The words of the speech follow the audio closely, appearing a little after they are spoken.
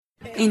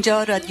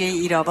اینجا رادیوی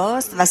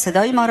ایراواست و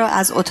صدای ما را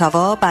از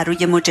اتاوا بر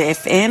روی موج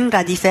FM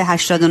ردیف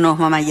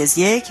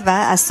 89.1 و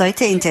از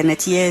سایت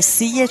اینترنتی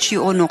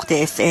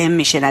chu.fm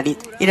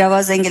میشنوید.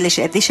 Irava's English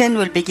edition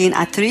will begin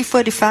at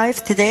 3:45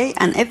 today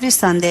and every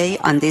Sunday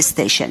on this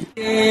station.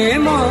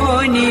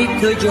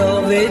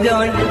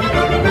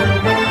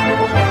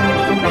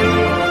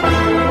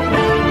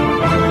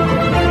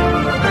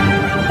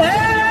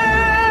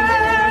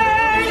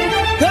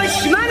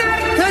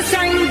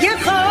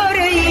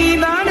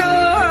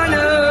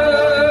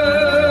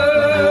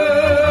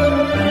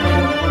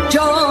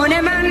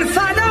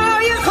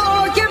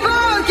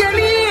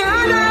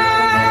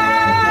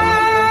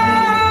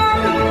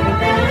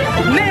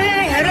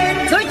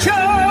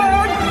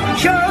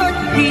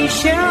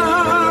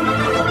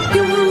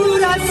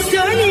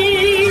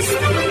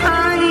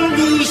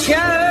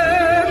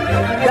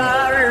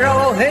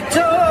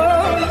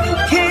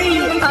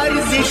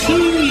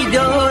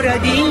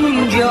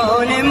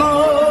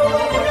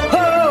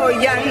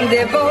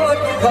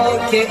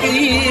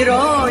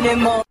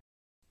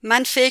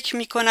 من فکر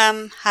می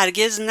کنم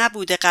هرگز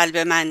نبوده قلب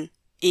من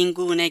این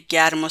گونه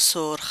گرم و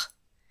سرخ.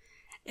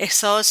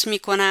 احساس می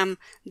کنم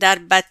در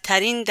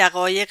بدترین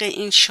دقایق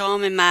این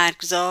شام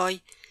مرگزای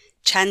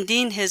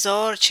چندین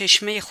هزار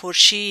چشمه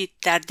خورشید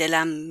در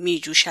دلم می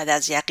جوشد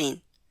از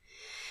یقین.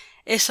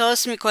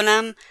 احساس می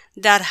کنم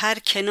در هر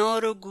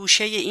کنار و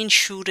گوشه این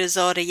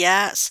شوره‌زار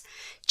یأس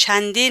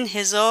چندین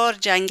هزار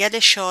جنگل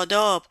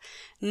شاداب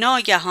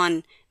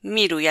ناگهان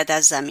می روید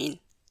از زمین.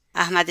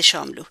 احمد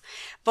شاملو.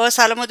 با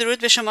سلام و درود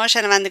به شما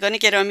شنوندگان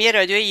گرامی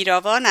رادیو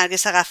ایراوا،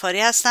 نرگس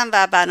غفاری هستم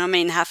و برنامه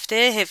این هفته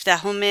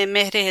 17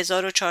 مهر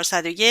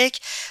 1401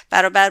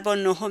 برابر با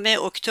 9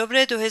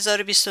 اکتبر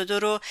 2022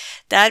 رو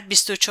در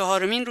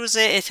 24مین روز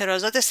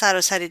اعتراضات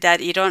سراسری در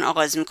ایران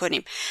آغاز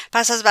می‌کنیم.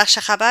 پس از بخش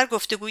خبر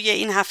گفتگوی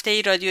این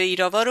هفته رادیو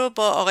ایراوا رو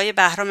با آقای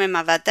بهرام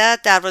مودت،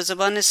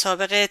 دروازه‌بان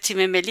سابق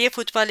تیم ملی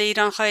فوتبال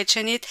ایران خواهید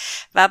شنید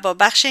و با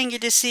بخش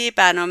انگلیسی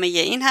برنامه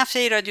این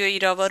هفته رادیو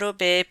ایراوا رو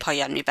به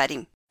پایان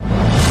می‌بریم.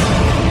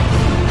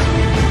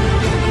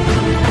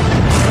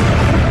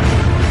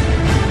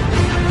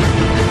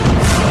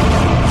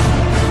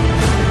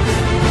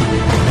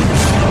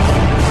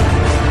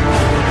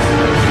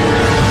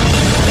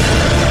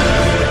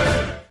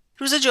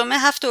 روز جمعه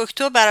 7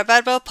 اکتبر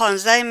برابر با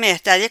 15 مهر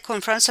در یک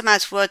کنفرانس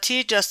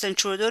مطبوعاتی جاستین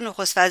ترودو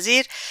نخست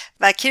وزیر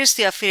و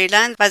کریستیا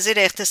فریلند وزیر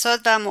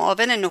اقتصاد و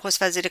معاون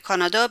نخست وزیر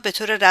کانادا به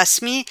طور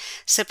رسمی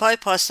سپاه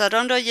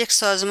پاسداران را یک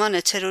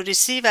سازمان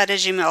تروریستی و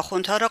رژیم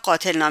آخوندها را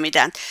قاتل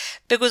نامیدند.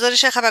 به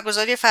گزارش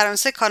خبرگزاری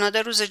فرانسه،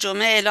 کانادا روز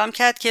جمعه اعلام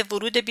کرد که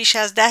ورود بیش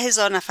از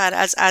 10,000 نفر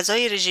از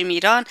اعضای رژیم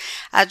ایران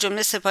از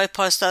جمله سپاه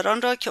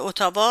پاسداران را که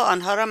اتاوا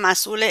آنها را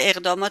مسئول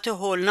اقدامات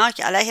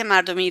هولناک علیه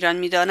مردم ایران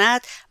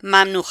می‌داند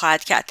ممنوع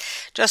خواهد کرد.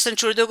 جاستین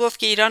ترودو گفت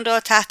که ایران را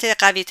تحت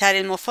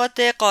قوی‌ترین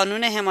مفاد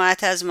قانون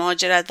حمایت از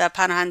مهاجرت و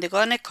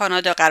پناهندگان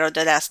کانادا قرار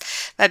داده است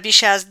و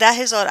بیش از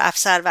 10,000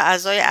 افسر و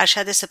اعضای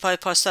ارشد سپاه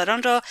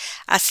پاسداران را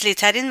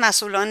اصلی‌ترین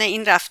مسئولان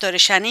این رفتار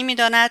شنیع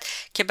می‌داند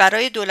که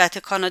برای دولت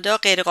کانادا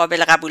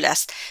غیرقابل قبول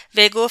است.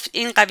 وی گفت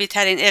این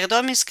قوی‌ترین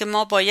اقدامی است که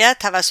ما باید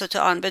توسط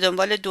آن به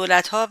دنبال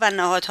دولت‌ها و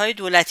نهادهای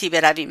دولتی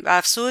برویم و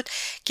افزود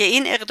که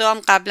این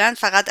اقدام قبلا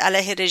فقط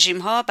علیه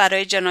رژیم‌ها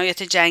برای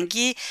جنایات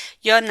جنگی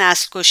یا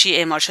نسل‌کشی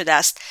اعمال شده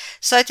است.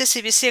 سایت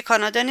CBC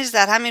کانادا نیز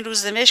در همین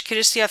روز نوشت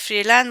کریستیا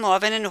فریلند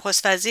معاون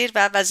نخست وزیر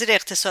و وزیر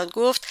اقتصاد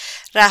گفت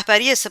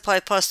رهبری سپاه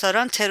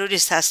پاسداران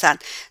تروریست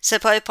هستند.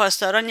 سپاه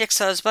پاسداران یک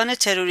سازمان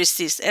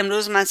تروریستی است.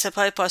 امروز من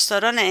سپاه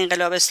پاسداران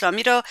انقلاب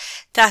اسلامی را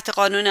تحت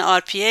قانون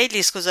RPA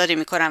لیست‌گذاری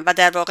می‌کنم و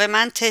در واقع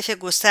من طیف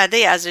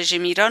گسترده از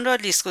رژیم ایران را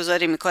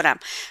لیست‌گذاری می‌کنم.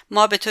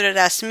 ما به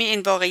طور رسمی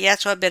این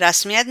واقعیت را به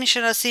رسمیت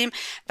می‌شناسیم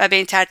و به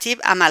این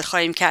ترتیب عمل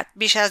خواهیم کرد.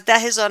 بیش از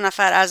 10,000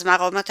 نفر از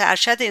مقامات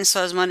ارشد این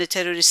سازمان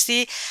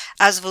تروریستی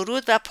از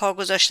ورود و پا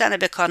گذاشتن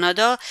به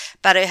کانادا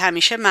برای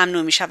همیشه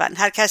ممنوع می‌شوند.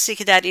 هر کسی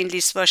که در این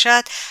لیست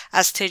باشد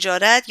از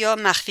تجارت یا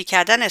مخفی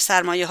کردن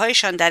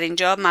سرمایه‌هایشان در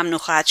اینجا ممنوع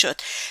خواهد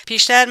شد.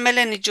 پیشتر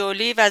ملانی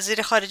جولی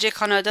وزیر خارجه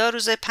کانادا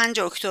روز 5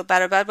 اکتبر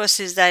برابر با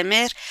 13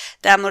 مهر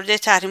در مورد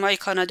تحریم‌های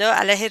کانادا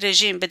علیه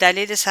رژیم به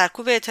دلیل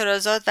سرکوب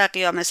اعتراضات و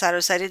قیام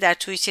سراسری در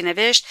توییتی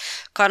نوشت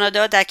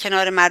کانادا در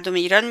کنار مردم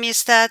ایران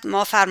می‌ایستد.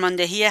 ما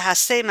فرماندهی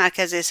هسته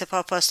مرکزی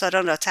سپاه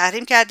پاسداران را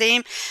تحریم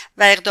کرده‌ایم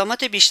و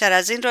اقدامات بیشتر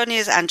از این را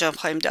نیز انجام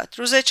خواهیم داد.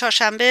 روز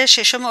چهارشنبه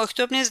 6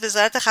 اکتبر نیز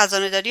وزارت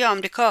خزانه‌داری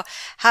آمریکا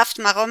 7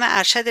 مقام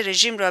ارشد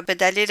رژیم را به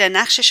دلیل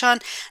نقششان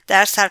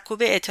در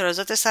سرکوب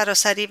اعتراضات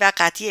سراسری و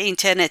قطعی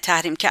اینترنت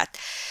تحریم کرد.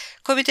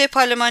 کمیته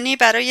پارلمانی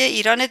برای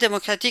ایران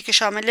دموکراتیک که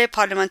شامل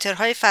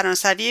پارلمانترهای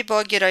فرانسوی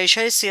با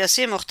گرایش‌های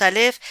سیاسی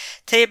مختلف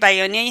طی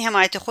بیانیه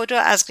حمایت خود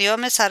را از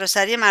قیام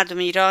سراسری مردم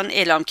ایران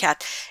اعلام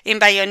کرد. این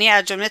بیانیه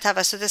از جمله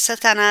توسط 3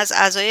 تن از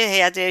اعضای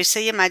هیئت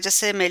رئیسه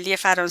مجلس ملی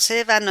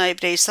فرانسه و نایب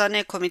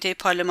رئیسان کمیته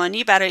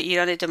پارلمانی برای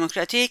ایران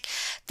دموکراتیک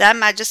در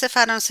مجلس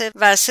فرانسه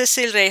و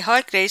سسیل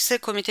ریهاک رئیس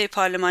کمیته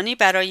پارلمانی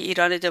برای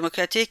ایران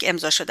دموکراتیک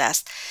امضا شده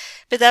است.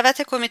 به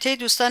دعوت کمیته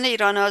دوستان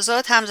ایران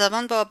آزاد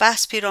همزمان با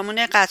بحث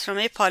پیرامون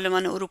قطعنامه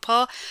پارلمان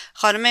اروپا،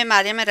 خانم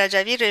مریم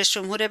رجوی رئیس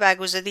جمهور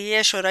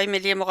برگزیده شورای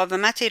ملی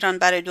مقاومت ایران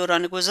برای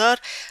دوران گذار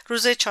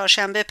روز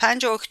چهارشنبه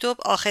 5 اکتبر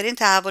آخرین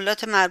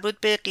تحولات مربوط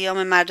به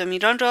قیام مردم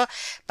ایران را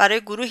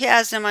برای گروهی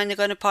از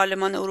نمایندگان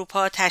پارلمان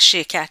اروپا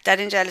تشریح کرد. در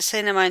این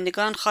جلسه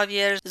نمایندگان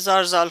خاویر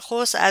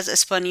زارزالخوس از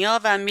اسپانیا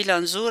و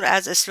میلان زور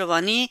از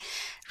اسلوونی،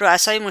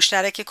 رؤسای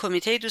مشترک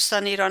کمیته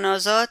دوستان ایران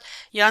آزاد،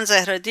 یان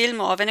زهرادیل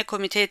معاون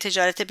کمیته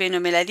تجارت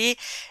بین‌المللی،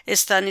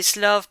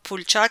 استانیسلاو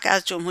پولچاک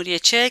از جمهوری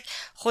چک،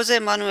 خوزه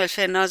مانوئل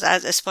فرناز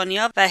از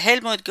اسپانیا و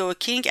هلموت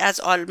گوکینگ از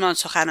آلمان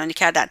سخنرانی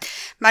کردند.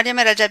 مریم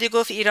رجوی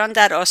گفت ایران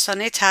در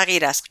آستانه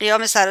تغییر است.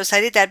 قیام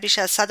سراسری در بیش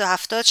از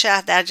 170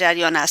 شهر در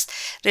جریان است.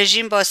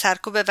 رژیم با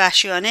سرکوب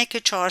وحشیانه که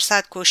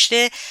 400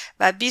 کشته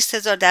و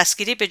 20,000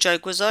 دستگیری به جای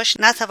گذاشت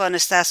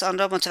نتوانسته است آن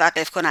را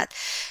متوقف کند.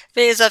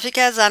 به اضافه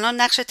که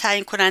زنان نقش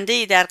تعیین کننده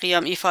ای در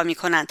قیام ایفا می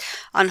کنند.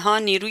 آنها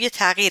نیروی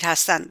تغییر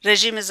هستند.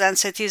 رژیم زن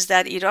ستیز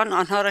در ایران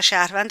آنها را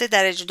شهروند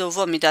درجه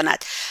دوم می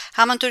داند.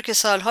 همانطور که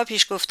سالها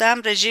پیش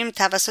گفتم، رژیم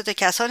توسط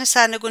کسانی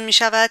سرنگون می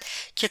شود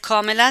که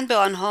کاملا به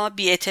آنها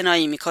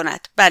بی‌اعتنایی می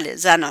کند. بله،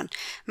 زنان.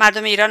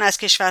 مردم ایران از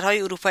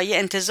کشورهای اروپایی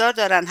انتظار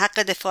دارند حق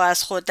دفاع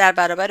از خود در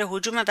برابر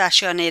هجوم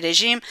وحشیانه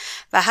رژیم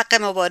و حق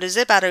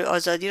مبارزه برای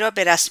آزادی را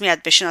به رسمیت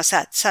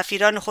بشناسد.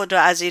 سفیران خود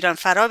را از ایران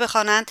فرا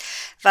بخوانند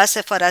و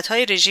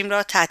سفارت‌های رژیم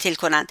را تعطیل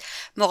کنند.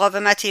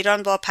 مقاومت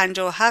ایران با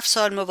 57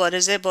 سال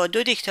مبارزه با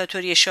دو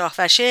دیکتاتوری شاه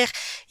و شیخ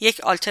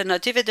یک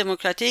آلترناتیو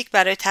دموکراتیک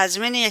برای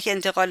تضمین یک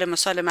انتقال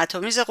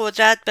مسالمت‌آمیز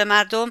قدرت به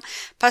مردم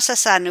پس از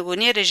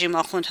سرنگونی رژیم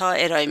آخوندها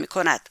ارائه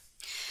می‌کند.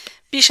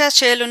 بیش از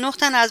 49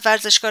 تن از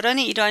ورزشکاران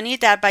ایرانی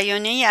در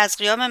بیانیه‌ای از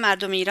قیام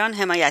مردم ایران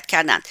حمایت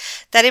کردند.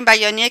 در این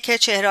بیانیه که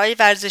چهره‌های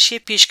ورزشی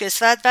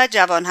پیشکسوت و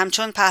جوان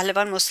همچون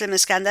پهلوان مسلم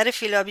اسکندر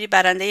فیلابی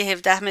برنده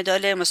 17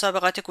 مدال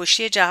مسابقات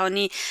کشتی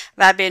جهانی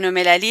و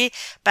بین‌المللی،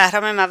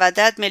 بهرام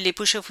مودت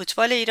ملی‌پوش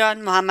فوتبال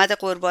ایران، محمد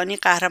قربانی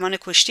قهرمان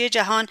کشتی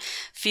جهان،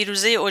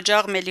 فیروزه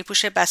اجاق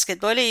ملی‌پوش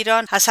بسکتبال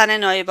ایران، حسن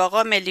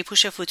نایب‌آقا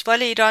ملی‌پوش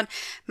فوتبال ایران،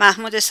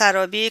 محمود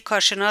سرابی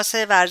کارشناس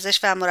ورزش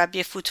و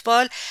مربی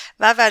فوتبال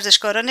و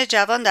ورزشکاران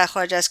جوان در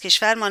خارج از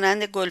کشور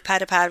مانند گلپر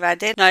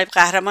پرورده نایب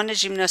قهرمان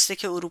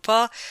ژیمناستیک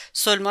اروپا،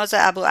 سلماز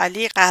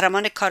ابوعلی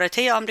قهرمان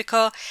کاراته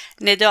آمریکا،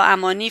 ندا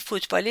امانی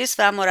فوتبالیست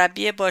و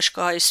مربی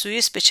باشگاه‌های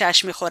سوئیس به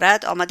چشم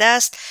می‌خورد آماده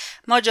است.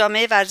 ما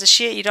جامعه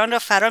ورزشی ایران را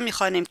فرا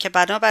می‌خوانیم که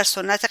بنابر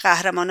سنت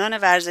قهرمانان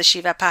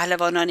ورزشی و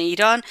پهلوانان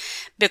ایران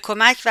به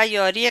کمک و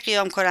یاری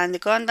قیام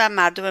کنندگان و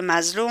مردم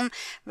مظلوم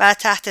و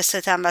تحت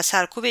ستم و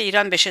سرکوب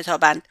ایران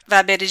بشتابند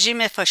و به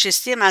رژیم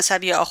فاشیستی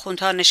مذهبی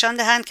آخوندها نشان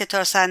دهند که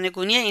تا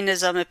سرنگونی این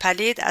نظام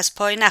پلید از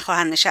پای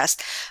نخواهند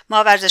نشست.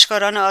 ما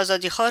ورزشکاران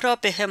آزادیخواه را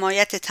به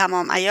حمایت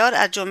تمام عیار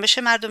از جنبش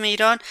مردم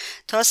ایران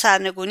تا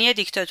سرنگونی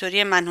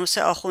دیکتاتوری منحوس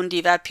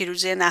آخوندی و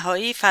پیروزی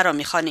نهایی فرا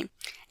می‌خوانیم.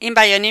 این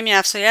بیانیه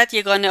می‌افزاید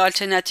یگانه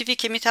آلترناتیوی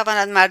که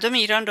می‌تواند مردم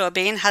ایران را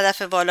به این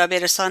هدف والا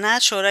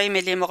برساند شورای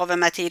ملی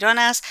مقاومت ایران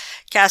است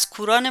که از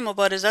کوران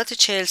مبارزات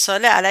 40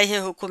 ساله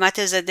علیه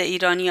حکومت ضد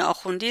ایرانی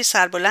آخوندی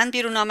سربلند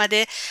بیرون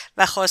آمده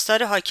و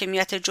خواستار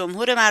حاکمیت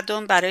جمهور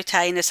مردم برای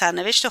تعیین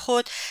سرنوشت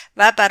خود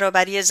و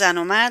برابری زن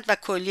و مرد و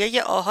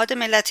کلیه آحاد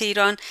ملت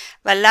ایران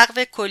و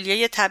لغو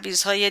کلیه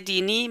تبعیض‌های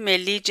دینی،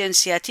 ملی،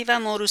 جنسیتی و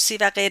موروثی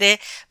و غیره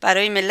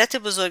برای ملت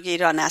بزرگ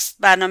ایران است.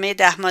 برنامه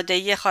 10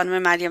 ماده‌ای خانم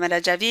مریم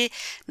رجوی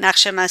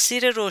نقش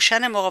مسیر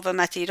روشن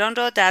مقاومت ایران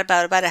را در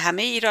برابر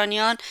همه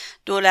ایرانیان،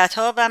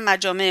 دولت‌ها و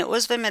مجامع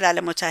عضو ملل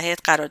متحد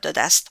قرار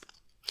داده است.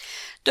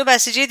 دو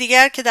بسیجی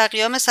دیگر که در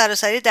قیام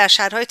سراسری در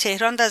شهرهای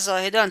تهران و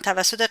زاهدان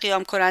توسط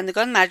قیام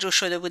کنندگان مجروح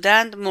شده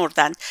بودند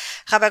مردند.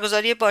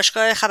 خبرگزاری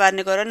باشگاه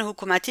خبرنگاران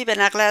حکومتی به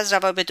نقل از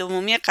روابط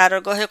عمومی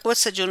قرارگاه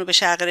قدس جنوب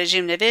شرق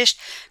رژیم نوشت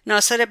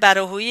ناصر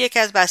براهویی یکی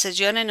از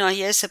بسیجیان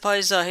ناحیه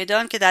سپاه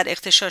زاهدان که در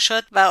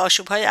اغتشاشات و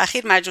آشوب‌های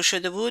اخیر مجروح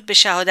شده بود به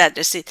شهادت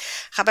رسید.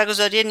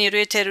 خبرگزاری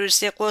نیروی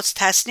تروریستی قدس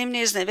تسنیم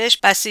نیز نوشت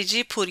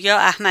بسیجی پوریا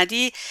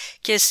احمدی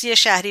که 30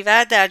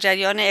 شهریور در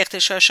جریان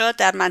اغتشاشات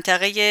در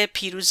منطقه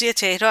پیروزی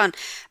تهران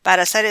بر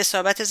اثر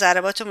اصابت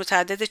ضربات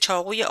متعدد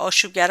چاقوی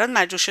آشوبگران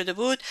مجروح شده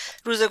بود،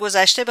 روز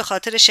گذشته به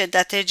خاطر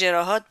شدت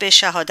جراحات به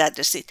شهادت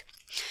رسید.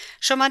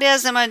 شماری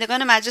از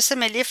نمایندگان مجلس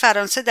ملی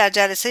فرانسه در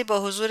جلسه با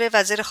حضور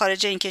وزیر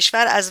خارجه این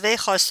کشور از وی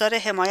خواستار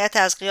حمایت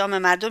از قیام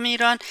مردم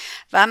ایران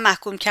و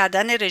محکوم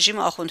کردن رژیم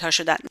آخوندها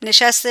شدند.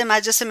 نشست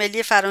مجلس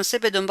ملی فرانسه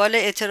به دنبال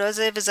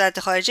اعتراض وزارت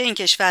خارجه این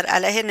کشور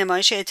علیه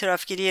نمایش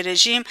اعترافگیری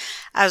رژیم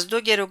از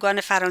 2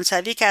 گروگان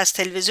فرانسوی که از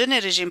تلویزیون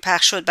رژیم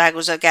پخش شد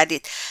برگزار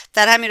گردید.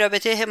 در همین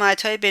رابطه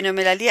حمایت‌های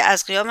بین‌المللی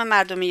از قیام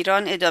مردم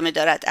ایران ادامه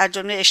دارد. از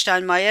جمله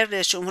اشتاینمایر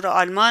رئیس جمهور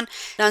آلمان،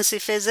 نانسی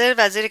فزر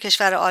وزیر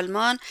کشور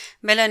آلمان،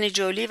 ملانی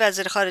جولی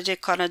وزیر خارجه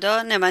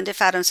کانادا، نماینده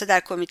فرانسه در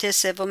کمیته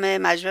سوم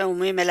مجمع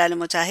عمومی ملل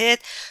متحد،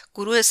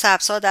 گروه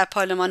سبزها در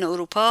پارلمان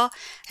اروپا،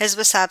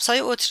 حزب سبزهای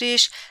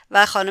اتریش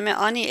و خانم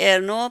آنی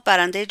ارنو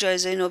برنده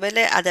جایزه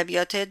نوبل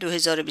ادبیات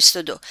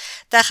 2022.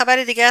 در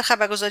خبر دیگر،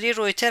 خبرگزاری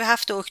رویتر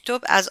 7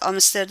 اکتبر از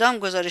آمستردام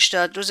گزارش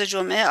داد. روز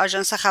جمعه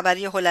آژانس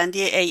خبری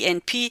هلندی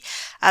ANP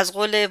از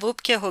قول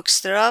ووبکه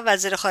هوکسترا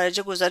وزیر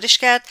خارجه گزارش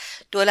کرد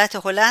دولت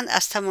هلند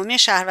از تمامی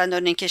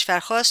شهروندان این کشور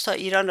خواست تا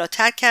ایران را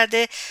ترک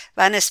کرده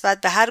و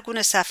نسبت به هر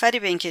گونه سفری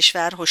به این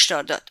کشور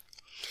هشدار داد.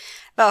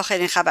 و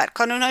آخرین خبر،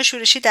 کانون‌های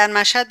شورشی در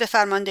مشهد به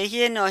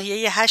فرماندهی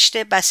ناحیه 8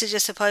 بسیج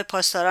سپاه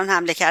پاسداران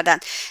حمله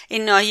کردند.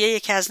 این ناحیه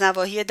یکی از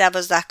نواحی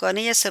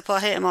 12گانه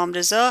سپاه امام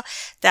رضا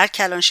در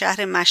کلان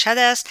شهر مشهد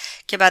است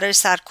که برای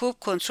سرکوب،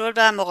 کنترل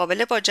و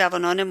مقابله با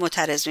جوانان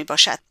معترض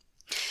میباشد.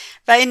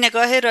 و این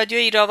نگاه رادیو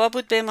ایراوا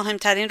بود به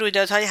مهمترین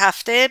رویدادهای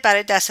هفته.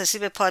 برای دسترسی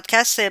به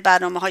پادکست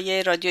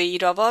برنامه‌های رادیو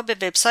ایراوا به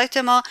وبسایت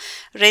ما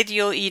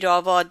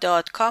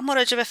radioirava.com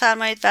مراجعه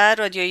بفرمایید و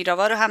رادیو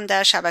ایراوا رو هم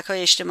در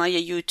شبکه‌های اجتماعی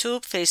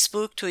یوتیوب،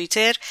 فیسبوک،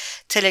 توییتر،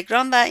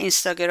 تلگرام و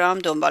اینستاگرام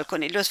دنبال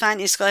کنید. لطفاً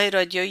ایستگاه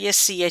رادیویی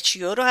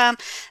CHU رو هم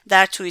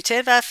در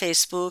توییتر و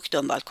فیسبوک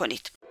دنبال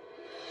کنید.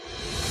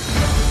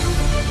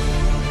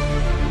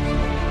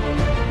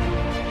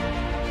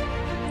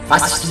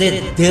 فصل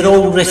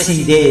درو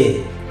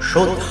رسیده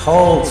شد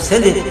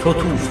حاصل تو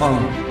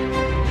طوفان.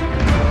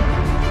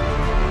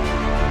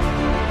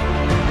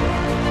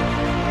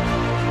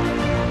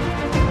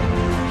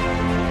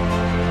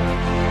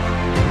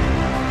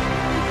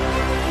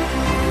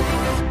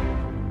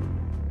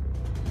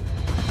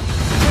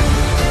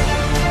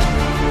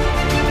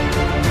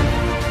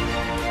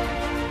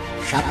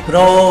 شب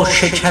را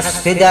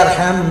شکسته در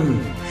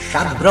هم،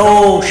 شب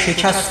را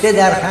شکسته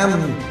در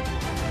هم،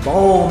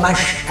 با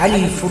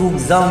مشعلی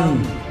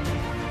فروزان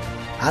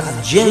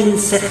از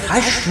جنس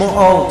خشم و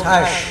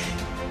آتش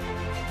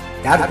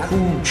در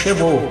کوچه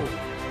و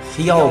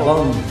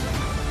خیابان.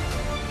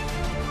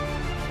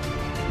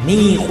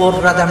 می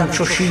غردم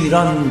چو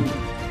شیران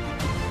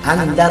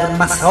اندر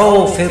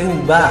مصاف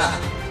روبه،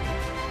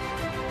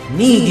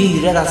 می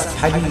گیرد از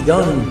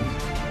پلیدان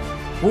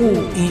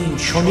او این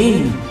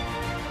چنین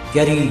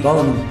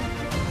گریبان.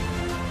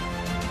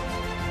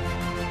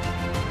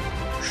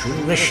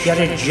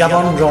 شورشگر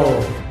جوان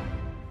را،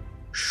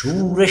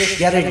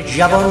 شورشگر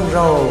جوان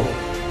را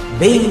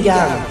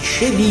بنگر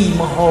چه بی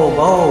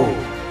محابا،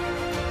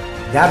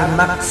 در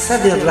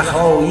مقصد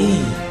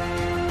رهایی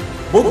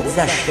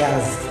بگذشته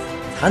از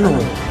تن و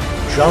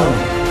جان.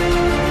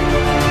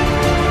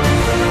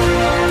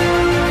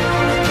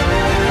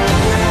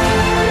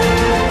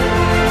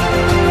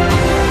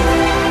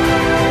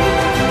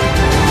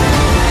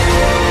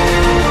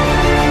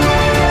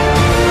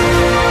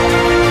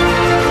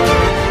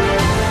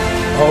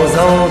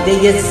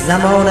 آزاده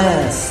زمان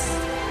است،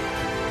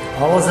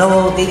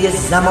 آزاده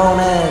زمان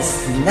است،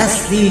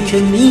 نسلی که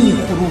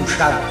می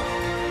خروشد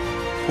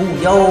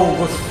پویا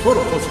و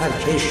سرخ و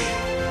سرکش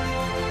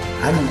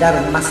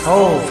اندر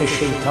مصاف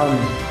شیطان.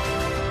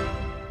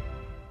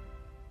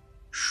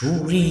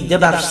 شوریده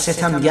بر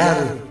ستمگر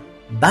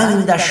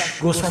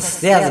بندش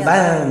گسسته از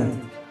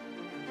بند،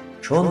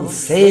 چون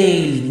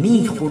سیل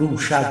می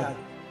خروشد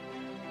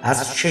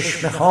از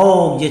چشمه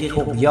های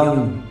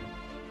طغیان.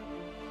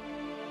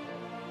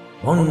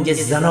 بانگ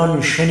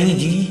زنان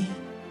شنیدی؟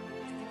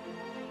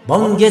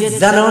 بانگ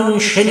زنان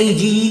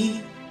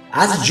شنیدی؟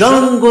 از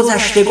جان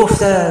گذشته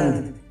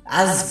گفتند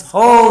از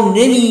پا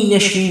نمی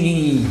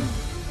نشینی،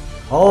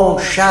 تا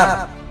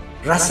شب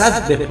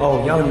رسد به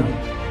پایان.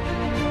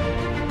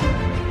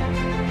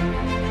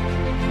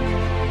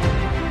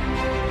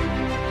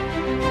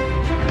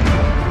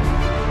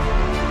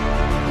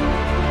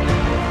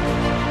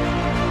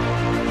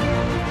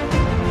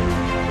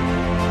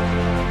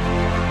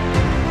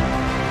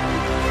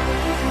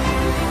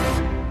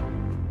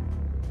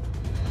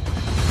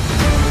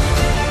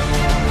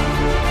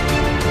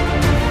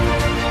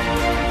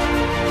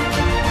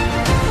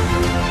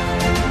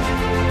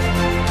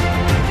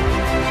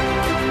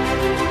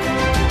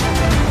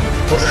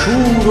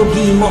 شور و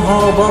بی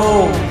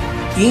محابا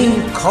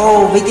این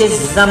کاوه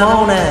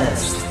زمان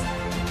است،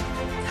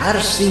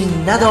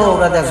 ترسی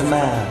ندارد از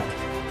مرگ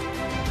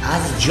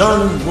از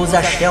جان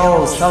گذشته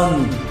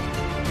آسان.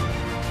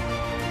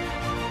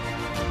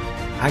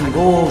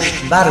 انگشت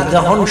بر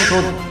دهان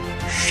شد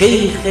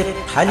شیخ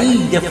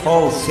پلید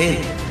فاسد،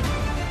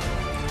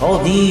 تا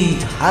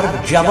دید هر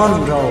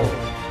جوان را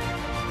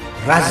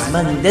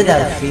رزمنده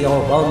در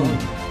خیابان.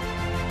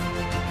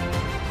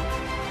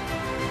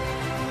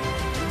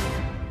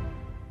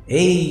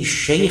 ای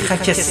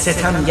شیخک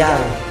ستمگر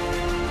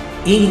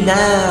این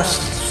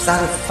نسل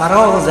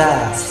سرفراز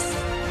است،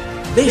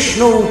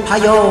 بشنو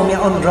پیام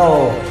آن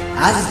را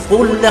از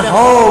قله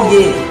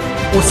های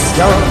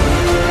عصیان.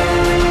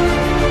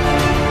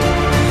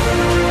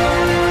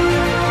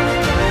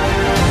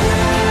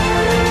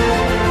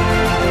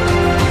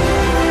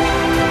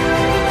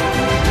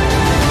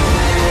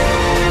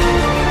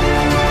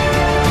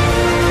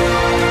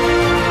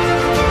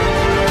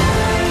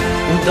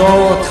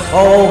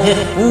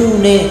 دادخواه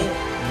خون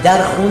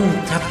در خون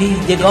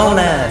تپیدگان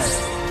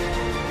است.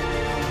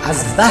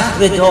 از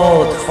بحر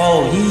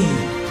دادخواهی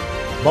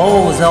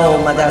باز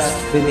آمده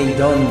است به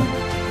میدان.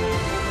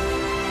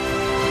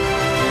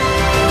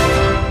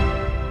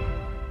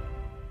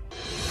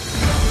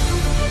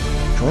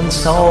 چون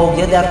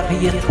سایه در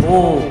پی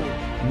تو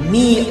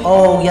می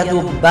آید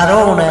و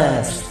بران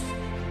است،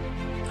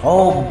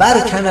 تا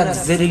برکند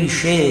ز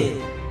ریشه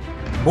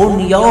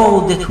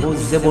بنیاد تو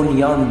ز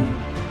بنیان.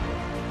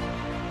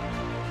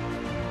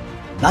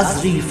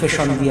 بذری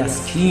فشاندی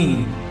از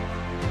کین،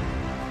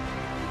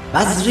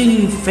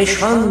 بذری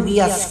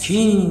فشاندی از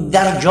کین،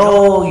 در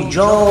جای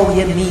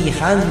جای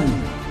میهن.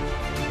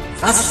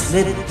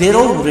 فصل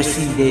درو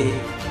رسیده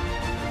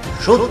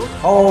شد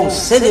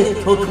حاصل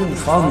تو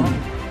طوفان.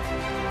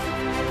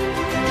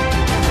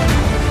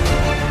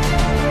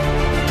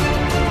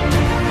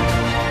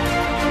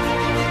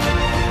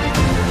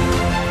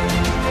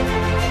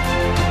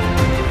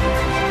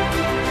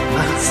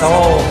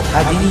 مهسا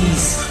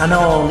حدیث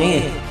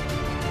خنانه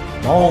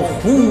با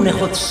خون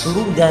خود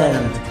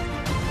سرودند.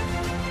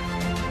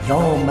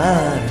 یا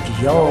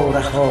مرگ یا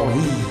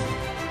رهایی،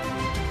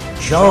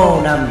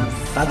 جانم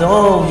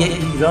فدای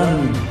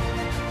ایران،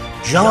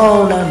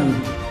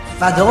 جانم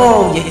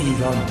فدای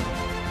ایران.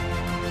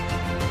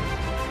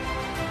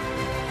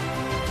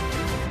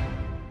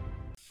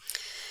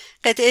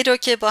 قطعه رو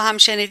که با هم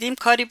شنیدیم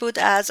کاری بود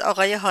از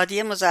آقای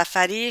هادی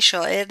مظفری،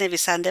 شاعر،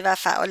 نویسنده و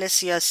فعال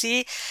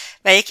سیاسی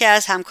و یکی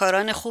از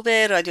همکاران خوب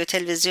رادیو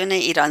تلویزیون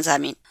ایران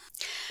زمین.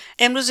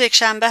 امروز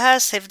یکشنبه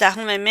هست،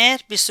 17 مهر،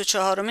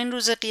 24مین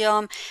روز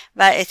قیام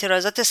و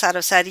اعتراضات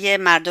سراسری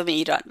مردم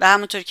ایران و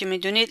همونطور که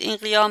میدونید این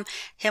قیام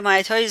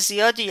حمایت‌های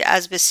زیادی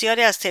از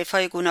بسیاری از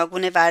طیف‌های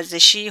گوناگون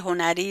ورزشی،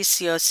 هنری،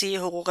 سیاسی،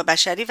 حقوق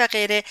بشری و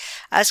غیره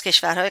از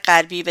کشورهای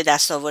غربی به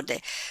دست آورده.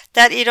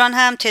 در ایران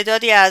هم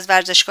تعدادی از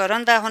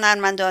ورزشکاران و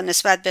هنرمندان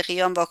نسبت به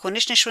قیام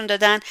واکنش نشون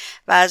دادن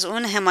و از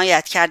اون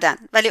حمایت کردن.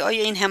 ولی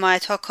آیا این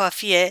حمایت‌ها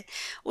کافیه؟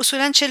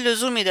 اصولاً چه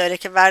لزومی داره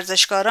که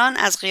ورزشکاران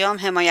از قیام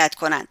حمایت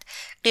کنند؟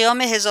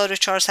 قیام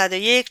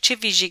 1401 چه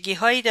ویژگی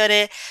هایی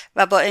داره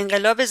و با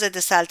انقلاب ضد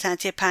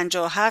سلطنتی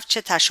 57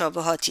 چه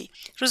تشابهاتی؟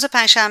 روز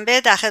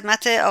پنجشنبه در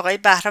خدمت آقای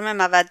بهرام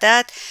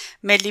مودت،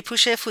 ملی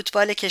پوش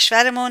فوتبال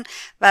کشورمون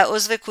و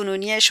عضو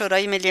کنونی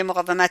شورای ملی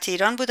مقاومت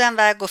ایران بودم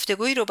و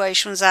گفتگویی رو با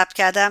ایشون ضبط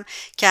کردم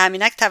که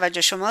همینک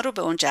توجه شما رو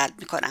به اون جلب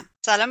میکنم.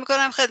 سلام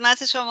میکنم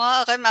خدمت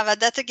شما آقای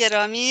مودت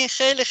گرامی.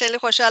 خیلی خیلی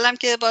خوشحالم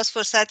که باز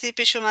فرصتی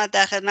پیش اومد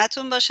در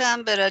خدمتتون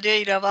باشم. به رادیو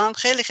ایراوا هم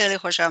خیلی خیلی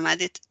خوش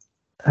آمدید.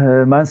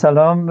 من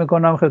سلام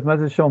میکنم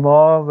خدمت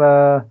شما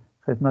و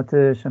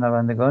خدمت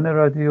شنوندگان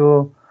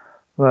رادیو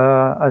و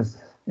از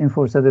این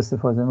فرصت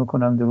استفاده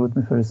میکنم درود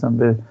میفرستم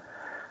به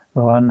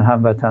واقعا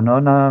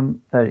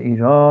هموطنانم در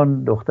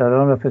ایران،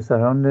 دختران و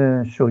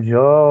پسران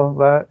شجاع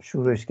و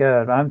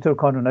شورشگر و همینطور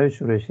کانونهای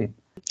شورشی.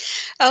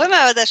 آقای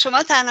مواده،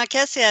 شما تنها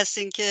کسی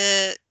هستین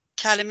که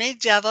کلمه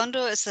جوان رو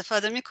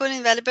استفاده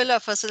میکنین ولی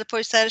بلافاصله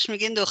پشت سرش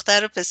میگین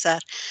دختر و پسر.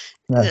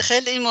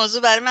 خیلی این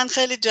موضوع برای من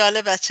خیلی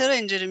جالبه. چرا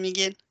اینجوری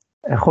میگین؟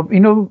 خب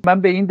اینو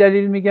من به این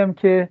دلیل میگم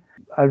که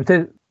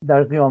البته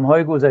در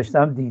قیام‌های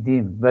گذشتم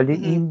دیدیم ولی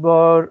این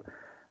بار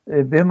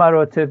به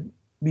مراتب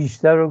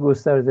بیشتر و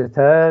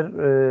گسترده‌تر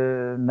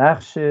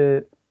نقش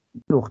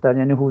دختر،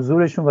 یعنی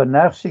حضورشون و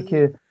نقشی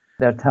که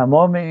در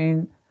تمام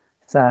این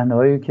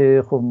صحنه‌هایی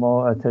که خب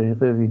ما از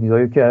طریق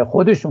ویدیوهایی که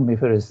خودشون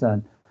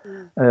میفرستن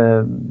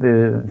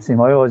به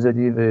سیمای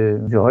آزادی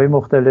به جاهای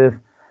مختلف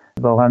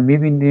واقعا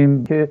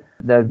میبینیم که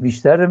در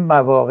بیشتر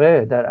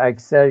مواقع در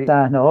اکثر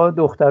صحنه‌ها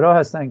دخترها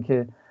هستن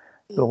که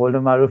به قول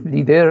معروف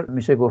لیدر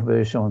میشه گفت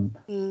بهشون.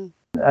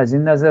 از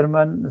این نظر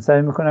من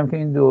سعی میکنم که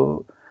این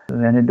دو،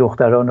 یعنی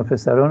دختران و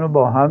پسران رو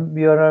با هم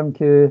بیارم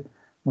که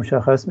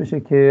مشخص بشه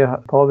که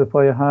پا به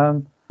پای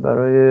هم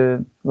برای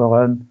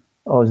واقعا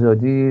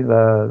آزادی و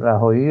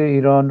رهایی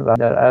ایران و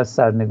در اصل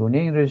سرنگونی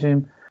این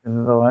رژیم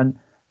واقعا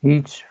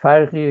هیچ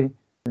فرقی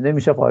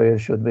نمیشه قائل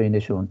شد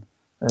بینشون.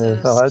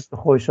 فقط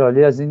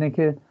خوشحالی از اینه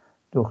که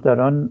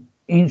دختران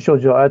این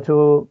شجاعت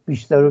رو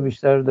بیشتر و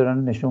بیشتر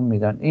دارن نشون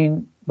میدن.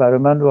 این برای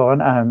من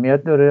واقعا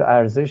اهمیت داره،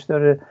 ارزش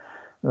داره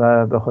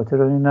و به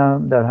خاطر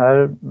اینم در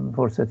هر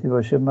فرصتی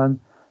باشه من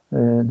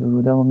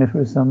درودم رو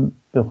میفرستم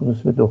به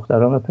خصوص به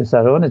دختران و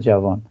پسران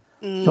جوان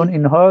چون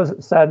اینها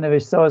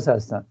سرنوشت ساز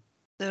هستن.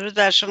 درود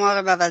بر شما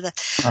آقای مودت.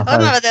 آقای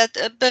مودت،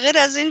 به غیر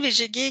از این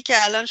ویژگی که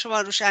الان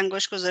شما روش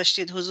انگشت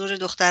گذاشتید، حضور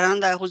دختران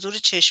و حضور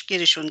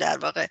چشمگیرشون، در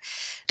واقع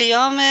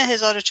قیام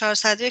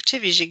 1401 چه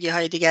ویژگی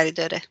های دیگری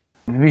داره؟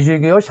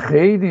 ویژگی‌هاش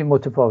خیلی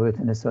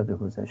متفاوته نسبت به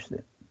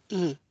گذشته.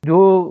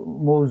 دو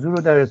موضوع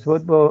رو در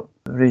ارتباط با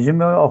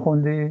رژیم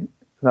آخوندی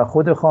و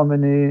خود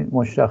خامنه‌ای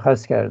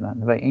مشخص کردن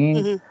و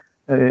این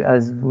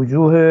از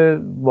وجوه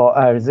با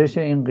ارزش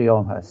این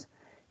قیام هست.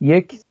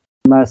 یک،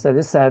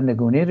 مسئله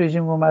سرنگونی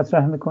رژیم رو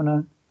مطرح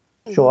میکنن،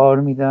 شعار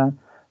میدن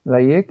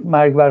و یک،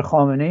 مرگ بر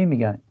خامنه‌ای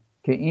میگن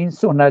که این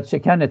سنت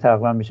شکنه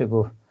تقریبا میشه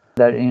گفت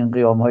در این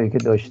قیام هایی که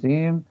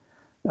داشتیم،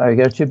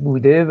 اگرچه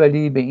بوده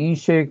ولی به این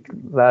شکل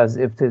و از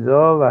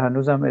ابتدا و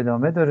هنوز هم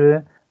ادامه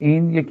داره.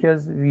 این یکی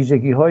از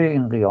ویژگی های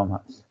این قیام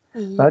هست.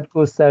 بعد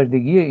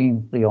گستردگی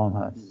این قیام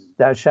هست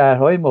در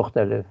شهرهای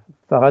مختلف،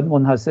 فقط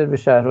منحصر به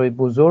شهرهای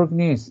بزرگ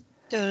نیست.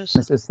 درست.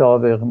 مثل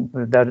سابق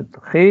در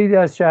خیلی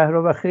از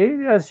شهرها و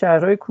خیلی از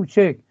شهرهای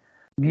کوچک.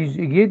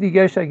 ویژگی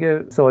دیگهش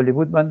اگه سوالی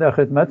بود من در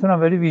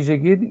خدمتتونم، ولی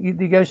ویژگی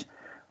دیگهش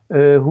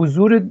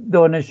حضور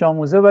دانش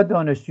آموزه و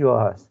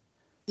دانشجوها هست.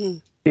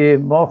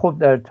 ما خب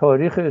در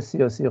تاریخ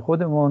سیاسی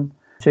خودمون،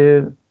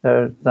 چه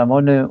در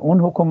زمان اون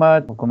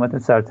حکومت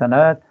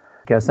سلطنت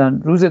که اصلا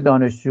روز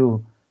دانشجو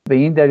به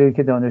این دلیل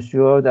که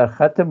دانشجوها در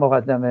خط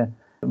مقدم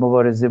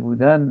مبارزه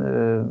بودن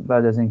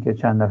بعد از اینکه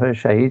چند نفر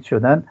شهید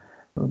شدن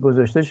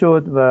گذاشته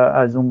شد و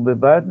از اون به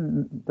بعد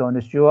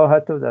دانشجوها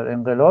حتی در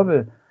انقلاب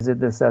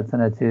ضد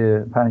سلطنتی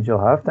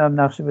 57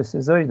 هم نقش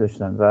بسزایی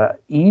داشتن و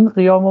این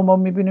قیام رو ما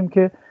میبینیم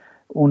که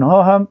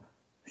اونها هم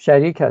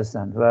شریک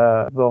هستن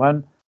و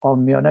واقعا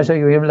عامیانش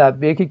اگه بگیم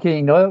لبیکی که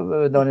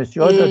اینا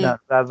دانشجوها دادن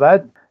و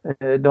بعد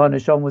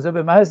دانش آموزه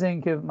به محض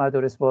اینکه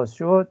مدارس باز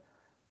شد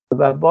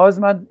و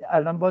من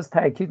الان باز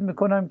تاکید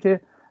میکنم که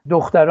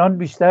دختران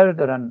بیشتر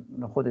دارن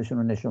خودشون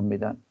رو نشون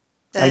میدن،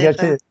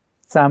 اگرچه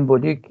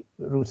سمبولیک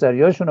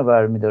روسریاشون رو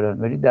برمیدارن،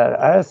 ولی در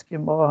اصل که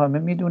ما همه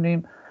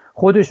میدونیم،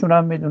 خودشون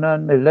هم میدونن،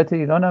 ملت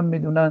ایران هم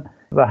میدونن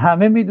و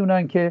همه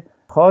میدونن که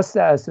خواست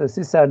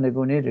اساسی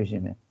سرنگونی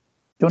رژیمه،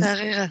 چون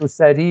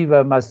روسری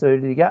و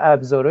مسائل دیگه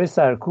ابزارهای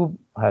سرکوب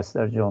هست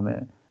در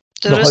جامعه.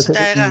 درست،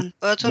 دقیقاً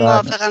با تو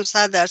موافقم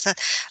 100%.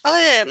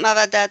 آقای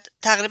مودت،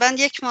 تقریبا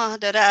 1 ماه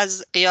داره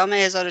از قیام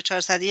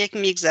 1401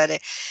 میگذره.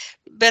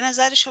 به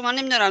نظر شما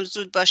نمیدونم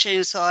زود باشه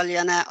این سوال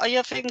یا نه،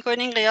 آیا فکر میکنین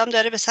این قیام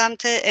داره به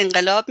سمت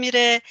انقلاب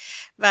میره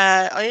و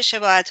آیا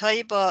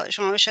شباهت‌هایی با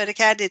شما اشاره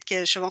کردید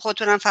که شما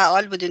خودتون هم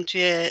فعال بودین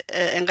توی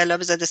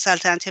انقلاب ضد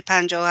سلطنتی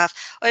 57،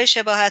 آیا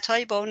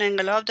شباهت‌هایی با اون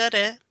انقلاب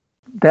داره؟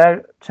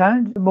 در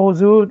چند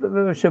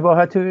موضوع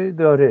شباهت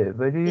داره،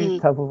 ولی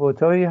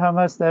تفاوت‌هایی هم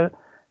هست در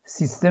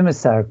سیستم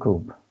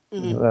سرکوب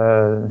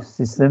و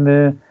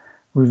سیستم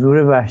حضور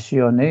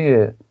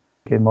وحشیانه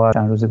که ما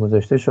چند روز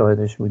گذشته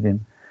شاهدش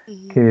بودیم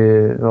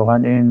که واقعا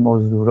این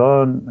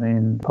مزدوران،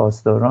 این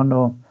پاسداران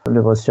و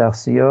لباس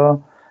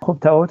شخصی‌ها، خب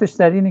تفاوتش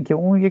در اینه که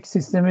اون یک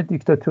سیستم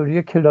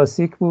دیکتاتوری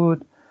کلاسیک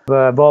بود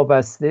و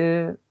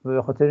وابسته،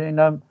 به خاطر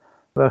اینم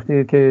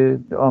وقتی که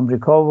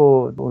آمریکا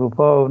و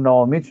اروپا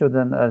ناامید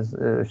شدن از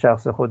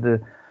شخص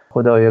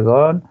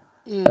خدایگان،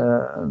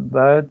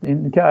 بعد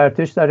این که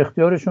ارتش در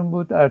اختیارشون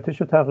بود،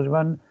 ارتش رو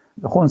تقریبا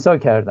خنثی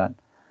کردن.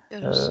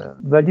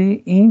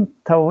 ولی این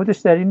تفاوتش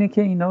در اینه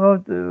که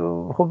اینا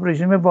خب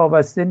رژیم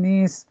وابسته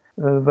نیست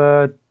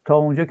و تا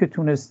اونجا که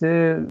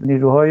تونسته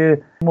نیروهای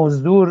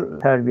مزدور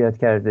تربیت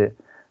کرده.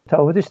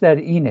 تفاوتش در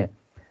اینه.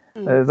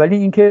 ولی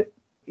اینکه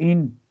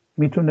این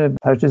میتونه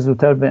هرچه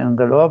زودتر به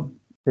انقلاب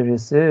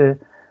برسه،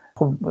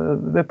 خب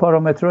به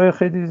پارامترهای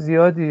خیلی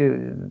زیادی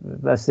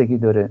بستگی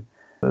داره.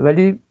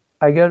 ولی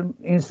اگر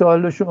این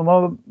سوال رو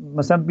شما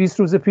مثلا 20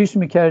 روز پیش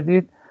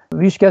میکردید،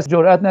 هیچ کس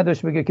جرئت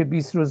نداشت بگه که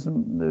 20 روز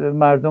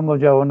مردم و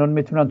جوانان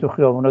میتونن تو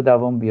خیابونا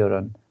دوام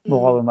بیارن،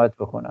 مقاومت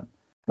بکنن.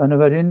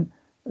 بنابراین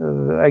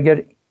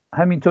اگر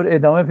همینطور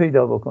ادامه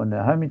پیدا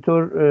بکنه،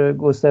 همینطور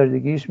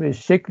گستردگیش به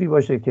شکلی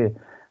باشه که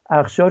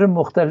اقشار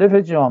مختلف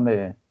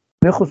جامعه،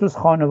 به خصوص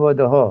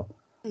خانواده ها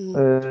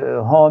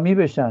حامی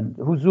بشن،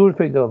 حضور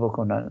پیدا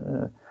بکنن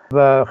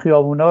و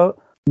خیابونا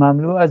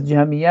مملو از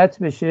جمعیت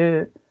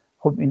بشه،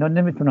 خب اینا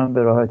نمیتونن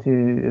به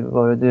راحتی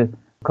وارد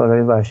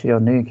کارهای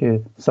وحشیانه‌ای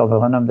که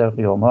سابقا هم در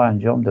قیام‌ها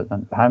انجام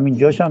دادن. همین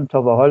جاش هم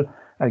تا به حال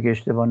اگه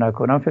اشتباه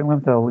نکنم فکر کنم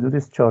تا حدود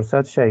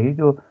 400 شهید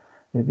و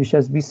بیش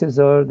از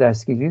 20,000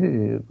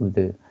 دستگیری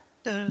بوده.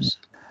 درست.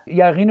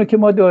 یقینو که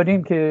ما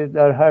داریم که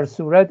در هر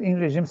صورت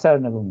این رژیم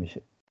سرنگون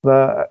میشه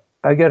و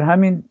اگر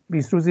همین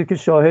 20 روزی که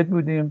شاهد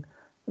بودیم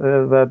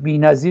و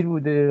بی‌نظیر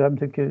بوده،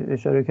 همونطور که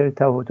اشاره کردید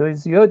تفاوت‌های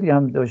زیادی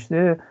هم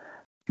داشته،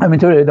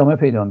 همینطور ادامه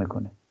پیدا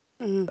میکنه.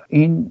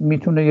 این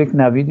میتونه یک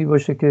نویدی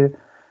باشه که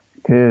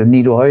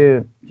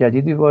نیروهای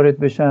جدیدی وارد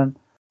بشن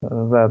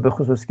و به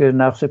خصوص که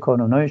نقش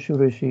کانونهای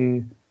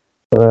شورشی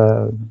و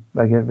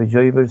اگر به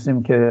جایی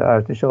برسیم که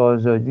ارتش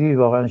آزادی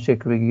واقعا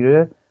شکل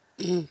بگیره،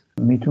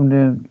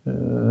 میتونه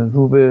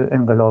رو به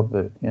انقلاب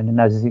بره، یعنی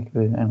نزدیک به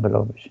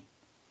انقلاب بشه.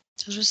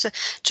 درسته،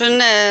 چون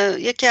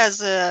یکی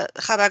از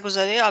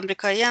خبرگزاری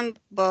آمریکایی هم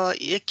با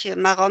یک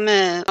مقام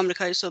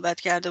آمریکایی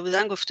صحبت کرده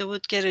بودن، گفته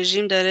بود که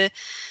رژیم داره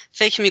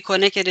فکر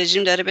میکنه که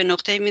رژیم داره به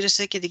نقطه‌ای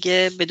میرسه که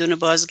دیگه بدون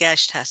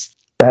بازگشت هست.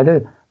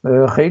 بله،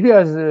 خیلی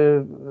از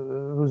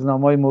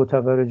روزنامه‌های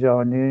معتبر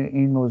جهانی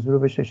این موضوع رو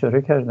بهش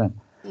اشاره کردن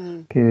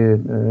که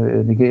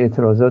دیگه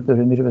اعتراضات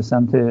داره میره به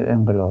سمت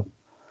انقلاب.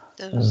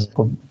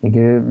 خب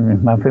دیگه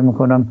من فکر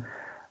میکنم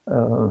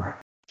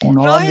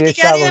راه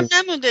دیگری هم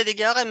نمونده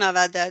دیگه آقای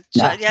مودت،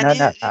 یعنی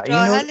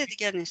راه حل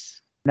دیگر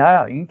نیست.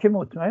 نه این که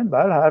مطمئن،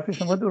 بله حرف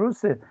شما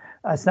درسته.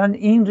 اصلا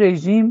این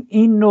رژیم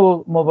این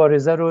نوع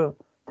مبارزه رو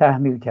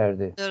تحمیل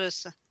کرده.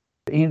 درسته.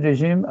 این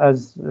رژیم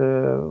از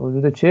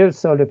حدود 40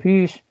 سال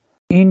پیش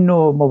این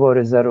نوع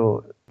مبارزه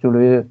رو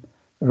جلوی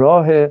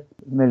راه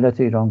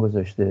ملت ایران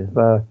گذاشته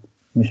و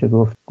میشه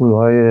گفت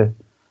گروه‌های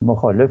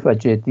مخالف و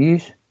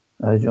جدیش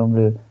از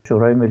جمله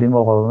شورای ملی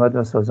مقاومت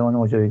و سازمان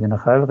مجاهدین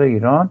خلق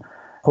ایران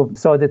خب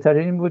ساده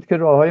ترین این بود که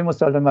راههای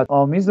مسالمت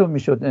آمیز رو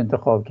میشد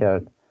انتخاب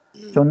کرد،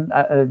 چون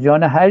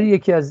جان هر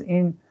یکی از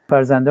این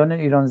فرزندان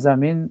ایران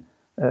زمین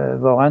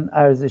واقعا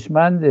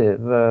ارزشمنده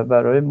و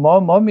برای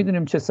ما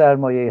میدونیم چه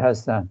سرمایه‌ای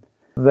هستن،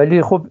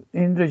 ولی خب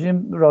این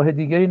رژیم راه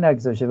دیگری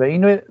نگذاشته و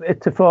اینو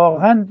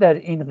اتفاقا در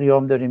این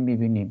قیام داریم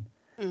میبینیم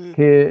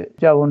که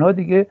جوانها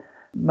دیگه،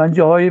 من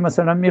جاهایی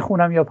مثلا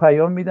میخونم یا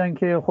پیام میدن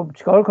که خب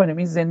چیکار کنیم،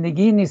 این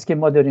زندگی نیست که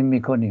ما داریم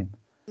میکنیم.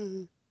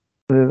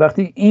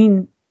 وقتی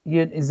این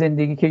یه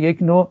زندگی که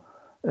یک نوع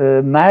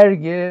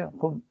مرگ،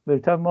 خب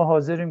بهتر ما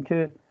حاضریم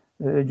که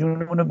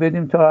جونمون رو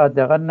بدیم تا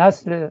حداقل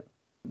نسل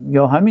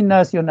یا همین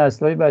نسل یا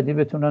نسل‌های بعدی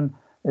بتونن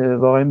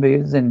واقعا به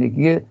یه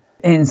زندگی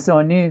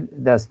انسانی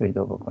دست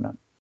پیدا بکنن.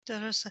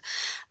 درسته.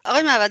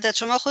 آقای مودت،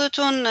 شما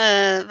خودتون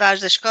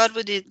ورزشکار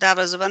بودید،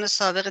 دروازه‌بان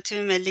سابق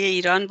تیم ملی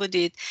ایران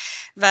بودید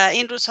و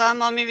این روزها هم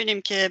ما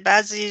می‌بینیم که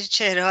بعضی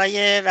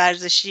چهره‌های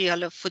ورزشی،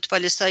 حالا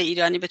فوتبالیست‌های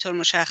ایرانی به طور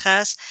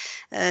مشخص،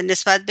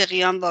 نسبت به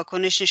قیام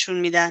واکنش نشون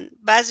میدن.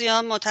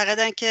 بعضی‌ها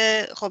معتقدن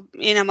که خب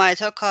این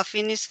حمایت‌ها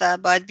کافی نیست و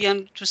باید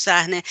بیان تو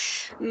صحنه.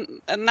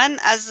 من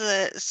از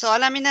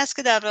سوالم این است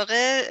که در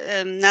واقع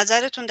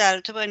نظرتون در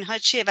رابطه با اینها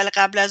چیه؟ ولی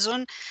قبل از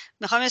اون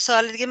میخوام یه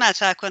سوال دیگه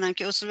مطرح کنم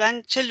که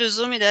اصولاً چه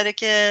لزومی داره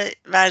که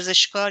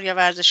ورزشکار یا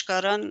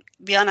ورزشکاران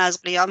بیان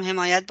از قیام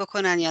حمایت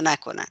بکنن یا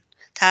نکنن؟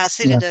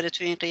 تأثیری داره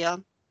تو این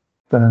قیام؟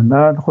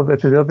 من خب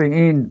ابتدا به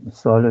این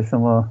سوال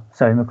شما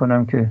سعی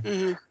میکنم که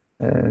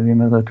یه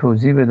مقدار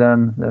توضیح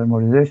بدم در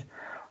موردش.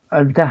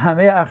 البته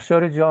همه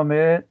اقشار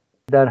جامعه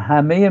در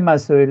همه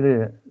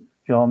مسائل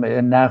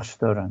جامعه نقش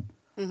دارن.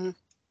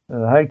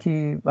 هر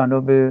کی بنا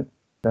به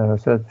در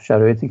اصل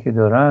شرایطی که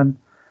دارن،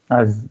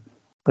 از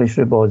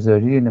قشر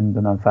بازاری،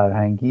 نمیدونم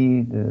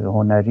فرهنگی،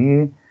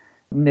 هنری،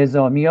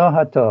 نظامی ها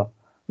حتی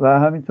و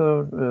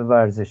همینطور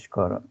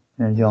ورزشکاران،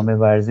 جامعه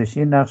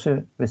ورزشی نقش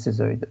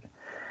بسزایی داره.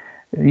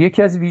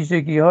 یکی از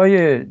ویژگی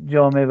های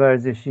جامعه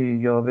ورزشی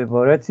یا به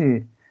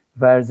عبارتی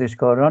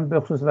ورزشکاران، به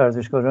خصوص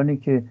ورزشکارانی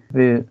که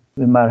به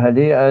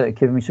مرحله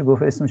که میشه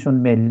گفت اسمشون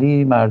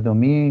ملی،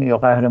 مردمی یا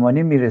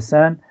قهرمانی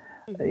میرسن،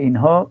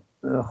 اینها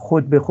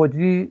خود به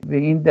خودی به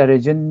این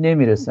درجه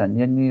نمیرسن.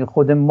 یعنی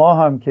خود ما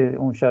هم که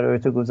اون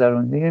شرایط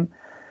گذروندیم،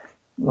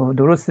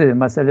 درسته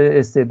مسئله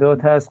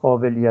استعداد هست،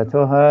 قابلیت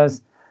ها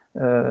هست،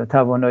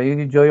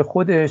 توانایی جای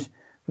خودش،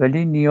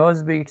 ولی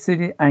نیاز به یک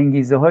سری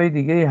انگیزه های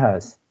دیگه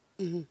هست.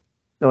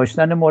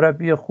 داشتن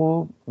مربی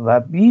خوب و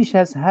بیش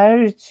از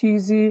هر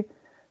چیزی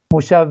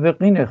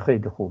مشوقین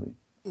خیلی خوبی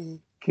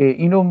که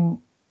اینو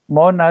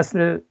ما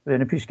نسل،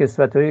 یعنی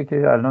پیشکسوت هایی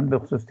که الان به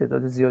خصوص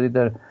تعداد زیادی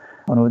در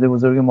خانواده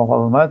بزرگ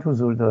مقاومت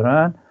حضور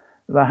دارن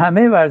و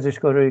همه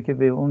ورزشکارایی که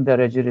به اون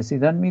درجه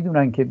رسیدن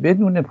میدونن که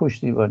بدون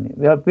پشتیبانی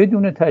و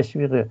بدون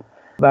تشویق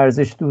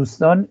ورزش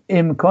دوستان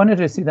امکان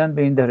رسیدن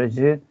به این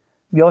درجه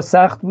یا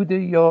سخت بوده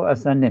یا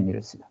اصلا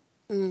نمیرسیدن.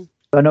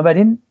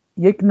 بنابراین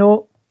یک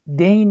نوع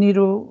دینی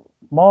رو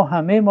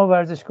ما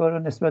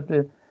ورزشکاران نسبت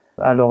به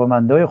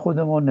علاقمندای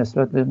خودمون،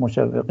 نسبت به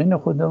مشوقین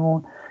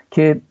خودمون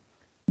که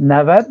 90%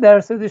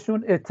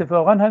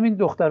 اتفاقا همین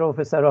دخترها و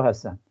پسرها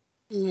هستن.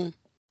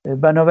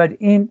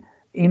 بنابراین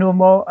اینو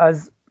ما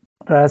از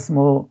رسم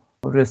و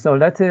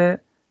رسالت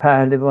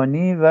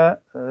پهلوانی و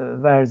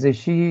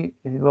ورزشی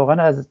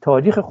واقعا از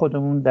تاریخ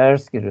خودمون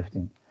درس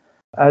گرفتیم،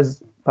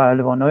 از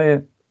پهلوانای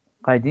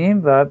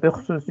قدیم و به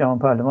خصوص جهان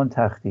پهلوان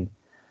تختی.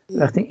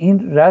 وقتی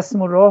این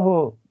رسم و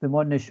راهو به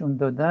ما نشون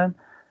دادن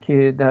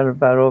که در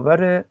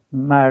برابر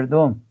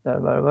مردم، در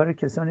برابر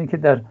کسانی که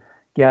در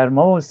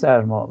گرما و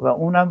سرما و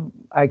اونم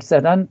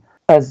اکثرا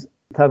از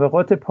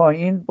طبقات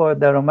پایین با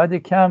درآمد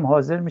کم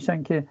حاضر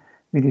میشن که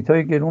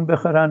بلیط‌های گرون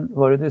بخرن،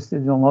 وارد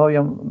استادیوم‌ها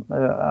یا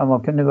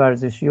اماکن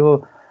ورزشی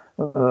و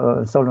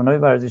سالن‌های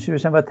ورزشی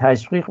بشن و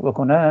تشویق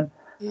بکنن.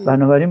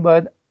 بنابراین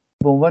باید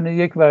به عنوان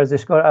یک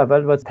ورزشکار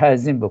اول باید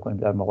تعظیم بکنیم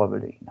در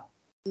مقابل اینا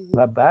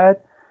و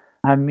بعد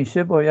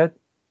همیشه باید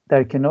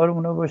در کنار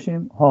اونا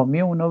باشیم،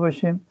 حامی اونا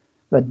باشیم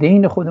و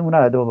دین خودمون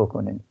رو ادا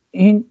بکنیم.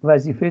 این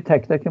وظیفه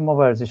تک تک ما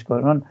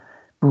ورزشکاران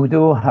بوده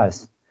و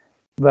هست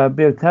و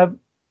بالطبع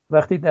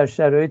وقتی در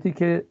شرایطی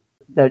که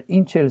در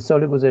این 40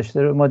 سال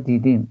گذشته رو ما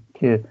دیدیم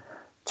که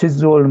چه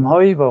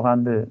ظلم‌هایی واقعا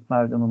به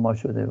مردم ما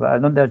شده و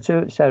الان در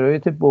چه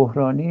شرایط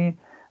بحرانی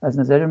از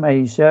نظر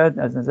معیشت،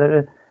 از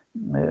نظر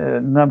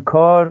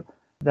کار،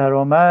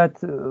 درآمد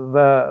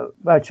و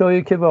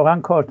بچه‌هایی که واقعا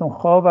کارتون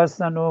خواب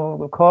هستن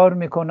و کار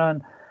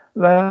میکنن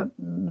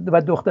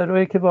و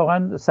دخترایی که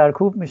واقعا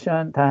سرکوب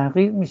میشن،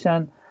 تحقیر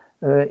میشن،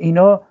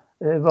 اینا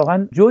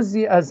واقعا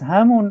جزئی از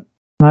همون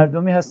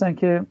مردمی هستن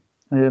که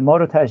ما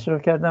رو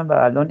تشویق کردن و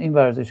الان این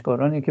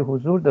ورزشکارانی که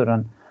حضور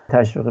دارن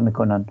تشویق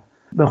میکنن.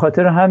 به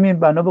خاطر همین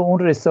بنا به اون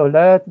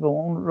رسالت، به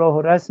اون راه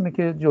و رسمی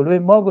که جلوی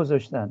ما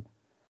گذاشتن،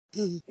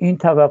 این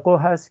توقع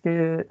هست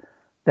که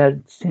در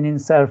چنین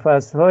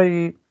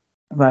سرفصل‌هایی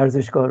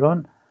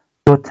ورزشکاران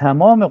با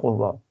تمام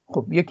قوا،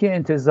 خب یکی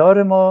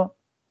انتظار ما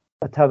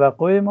و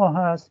توقع ما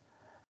هست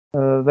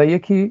و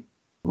یکی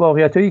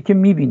واقعیتایی که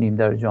میبینیم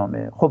در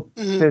جامعه. خب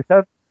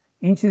بالطبع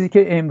این چیزی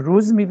که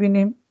امروز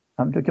میبینیم،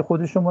 همونطور که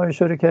خود شما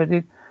اشاره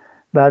کردید،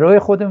 برای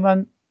خود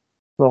من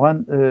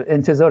واقعا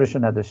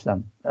انتظارشو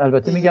نداشتم.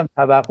 البته میگم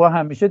توقع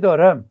همیشه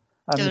دارم،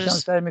 همیشه هم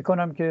سعی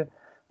میکنم که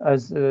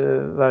از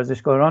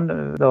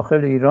ورزشکاران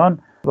داخل ایران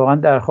واقعا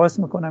درخواست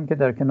میکنم که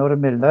در کنار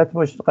ملت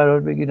قرار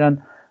بگیرن،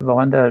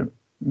 واقعا در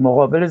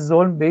مقابل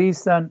ظلم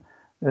بایستن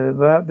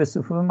و به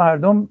صفوف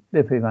مردم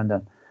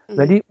بپیوندن.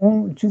 ولی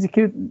اون چیزی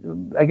که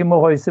اگه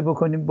مقایسه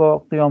بکنیم با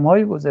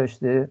قیام‌های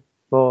گذشته،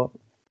 با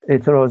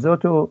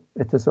اعتراضات و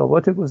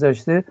اعتصابات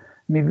گذشته،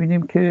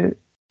 میبینیم که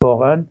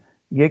واقعا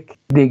یک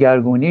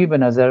دگرگونی به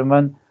نظر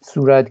من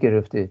صورت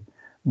گرفته.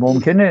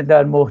 ممکنه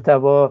در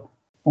محتوا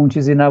اون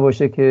چیزی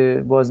نباشه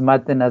که باز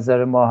مد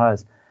نظر ما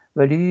هست،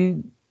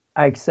 ولی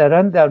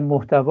اکثرا در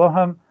محتوا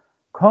هم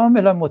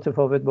کاملا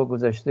متفاوت با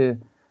گذشته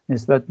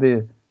نسبت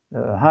به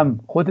هم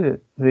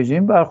خود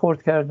رژیم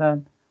برخورد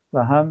کردن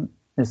و هم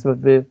نسبت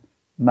به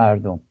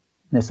مردم،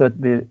 نسبت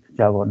به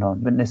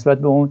جوانان، نسبت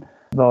به اون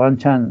واقعا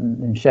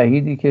چند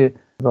شهیدی که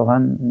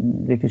واقعا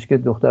یکیش که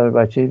دختر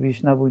بچه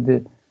بیش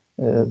نبوده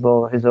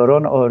با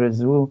هزاران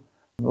آرزو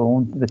و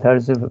اون به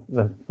طرز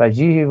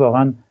وجیحی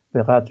واقعا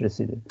به قتل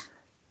رسیده.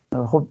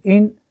 خب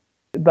این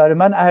برای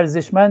من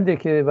ارزشمنده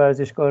که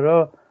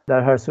ورزشکارا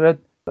در هر صورت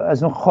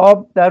از اون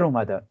خواب در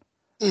اومدن،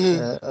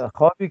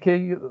 خوابی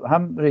که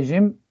هم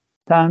رژیم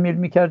تحمیل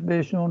میکرد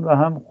بهشون و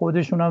هم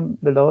خودشون هم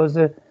به لحاظ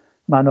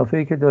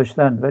منافعی که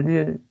داشتن،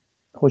 ولی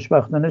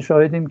خوشبختانه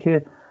شاهدیم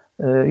که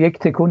یک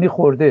تکونی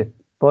خورده.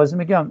 باز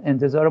میگم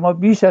انتظار ما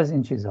بیش از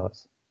این چیز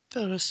هاست،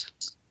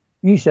 درست،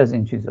 بیش از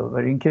این چیزها،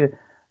 برای اینکه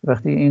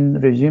وقتی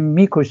این رژیم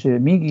میکشه،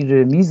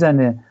 میگیره،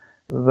 میزنه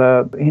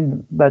و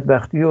این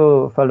بدبختی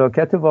و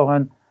فلاکت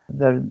واقعا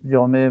در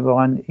جامعه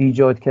واقعا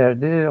ایجاد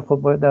کرده، خب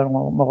باید در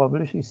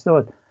مقابلش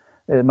ایستاد.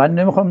 من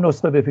نمیخوام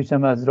نسخه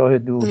بپیچم از راه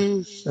دور،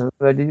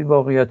 ولی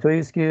واقعیتایی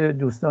است که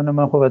دوستان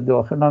من خب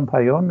داخل هم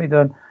پیام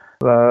میدن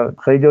و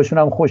خیلی هاشون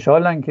هم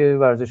خوشحالن که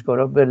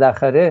ورزشکارا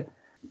بالاخره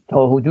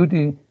تا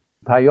حدودی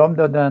پیام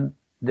دادن،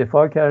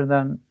 دفاع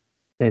کردن،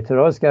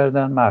 اعتراض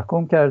کردن،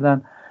 محکوم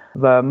کردن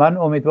و من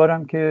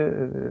امیدوارم که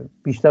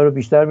بیشتر و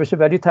بیشتر بشه،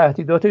 ولی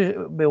تهدیدات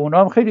به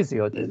اونا هم خیلی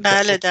زیاده.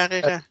 بله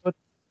دقیقاً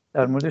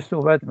در موردش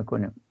صحبت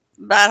میکنیم.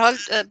 به هر حال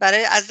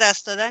برای از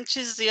دست دادن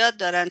چیز زیاد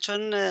دارن،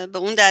 چون به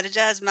اون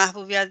درجه از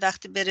محبوبیت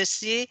وقتی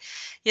برسی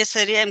یه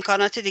سری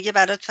امکانات دیگه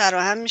برات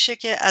فراهم میشه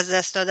که از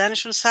دست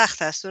دادنشون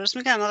سخت است. درست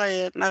میگم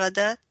آقای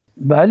مودت؟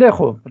 بله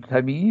خب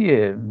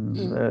طبیعیه،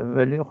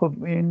 ولی خب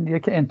این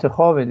یک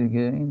انتخابه دیگه.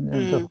 این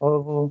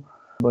انتخابو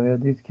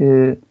باید دید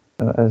که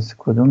از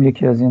کدوم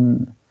یکی از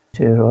این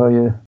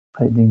چهره‌های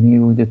قدیمی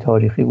بوده،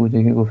 تاریخی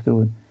بوده که گفته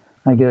بود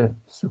اگه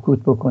سکوت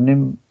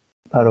بکنیم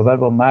برابر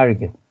با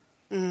مرگ.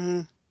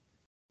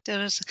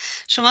 درست.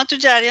 شما تو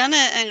جریان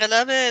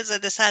انقلاب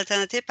ضد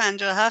سلطنتی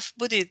 57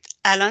 بودید،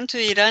 الان تو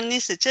ایران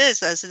نیست، چه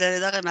احساسی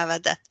دارید آقای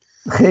مودت؟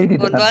 خیلی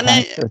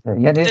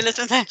یعنی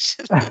دلتون تنگ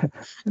شد؟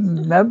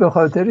 نه به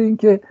خاطر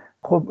اینکه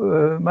خب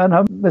من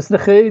هم مثل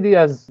خیلی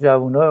از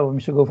جوونا،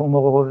 میشه گفت اون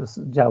موقع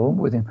جوان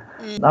بودیم،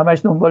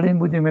 همش دنبال این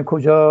بودیم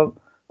کجا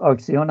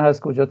اکسیون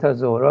هست، کجا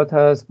تظاهرات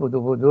هست، بدو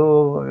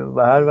و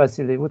هر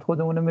وسیله بود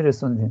خودمون رو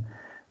میرسوندیم.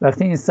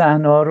 وقتی این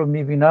صحنه ها رو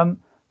میبینم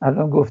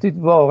الان گفتید،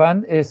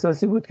 واقعا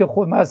احساسی بود که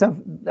خود من اصلا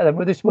در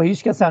موردش با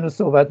هیچ کس هنوز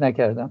صحبت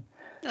نکردم.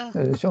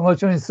 شما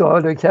چون این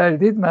سوال رو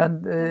کردید،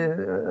 من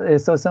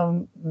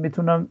احساسم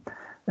میتونم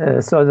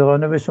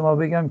صادقانه به شما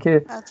بگم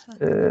که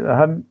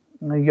هم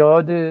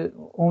یاد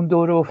اون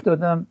دوره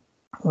افتادم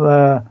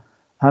و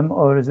هم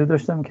آرزو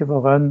داشتم که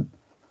واقعا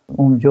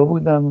اونجا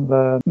بودم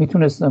و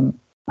میتونستم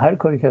هر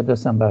کاری که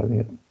دستم بر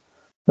بیارم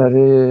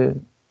برای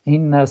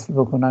این نسل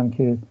بکنم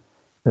که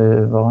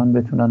واقعا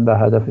بتونن به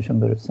هدفشون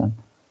برسن.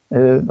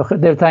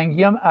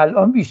 دلتنگی هم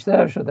الان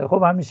بیشتر شده.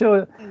 خب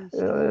همیشه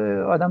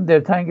آدم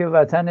دلتنگ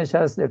وطنش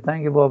هست،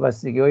 دلتنگ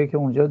وابستگی هایی که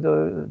اونجا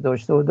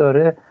داشته و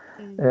داره،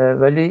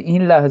 ولی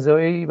این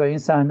لحظه‌ای و این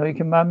صحنه‌ای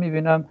که من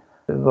میبینم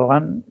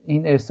واقعا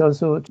این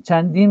احساس رو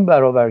چندین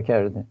برابر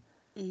کرده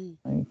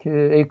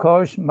که ای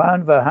کاش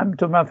من و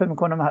همینطور من فکر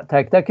میکنم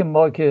تک تک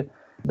ما که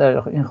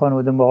در این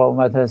خانواده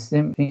مقاومت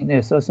هستیم این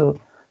احساس رو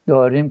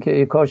داریم که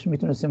ای کاش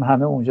میتونستیم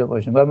همه اونجا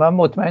باشیم. و من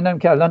مطمئنم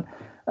که الان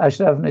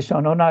اشرف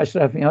نشانان و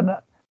اشرفیان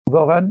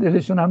واقعا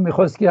دلشون هم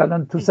میخواست که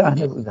الان تو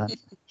صحنه بودن.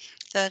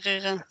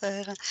 دقیقاً.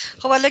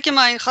 خب حالا که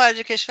ما این خارج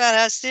کشور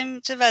هستیم،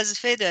 چه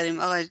وظیفه‌ای داریم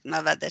آقای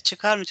مودت؟ چه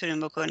کار میتونیم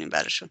بکنیم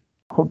براشون؟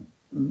 خب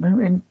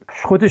این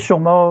خود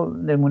شما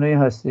نمونه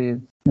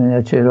هستید،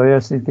 چهرهایی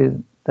هستید که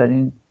در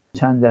این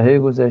چند دهه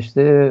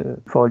گذشته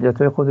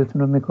فعالیت‌های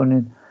خودتون رو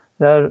میکنید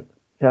در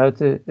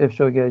جهت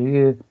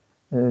افشاگری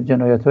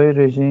جنایت‌های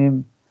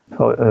رژیم،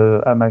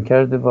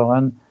 عملکرد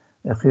واقعا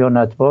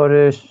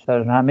خیانتبارش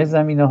در همه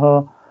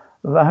زمینه‌ها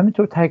و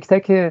همینطور تک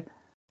تک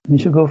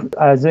میشه گفت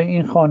اعضای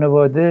این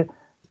خانواده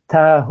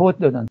تعهد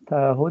دادن.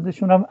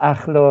 تعهدشون هم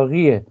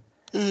اخلاقیه،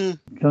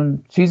 چون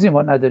چیزی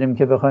ما نداریم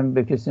که بخوایم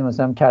به کسی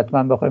مثلا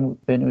کتما بخوایم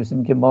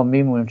بنویسیم که ما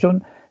میمونیم،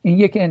 چون این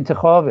یک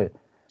انتخابه.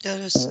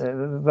 درست.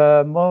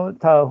 و ما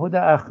تعهد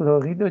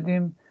اخلاقی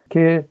دادیم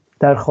که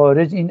در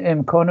خارج این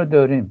امکانو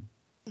داریم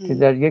که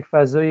در یک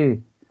فضای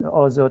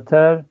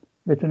آزادتر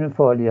بتونیم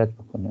فعالیت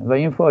بکنیم و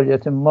این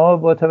فعالیت ما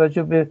با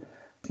توجه به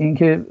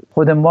اینکه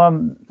خود ما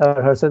هم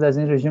در هر صورت از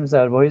این رژیم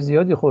ضربه‌های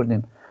زیادی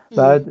خوردیم.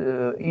 بعد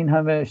این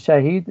همه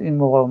شهید این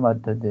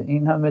مقاومت داده،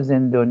 این همه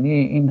زندانی،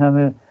 این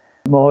همه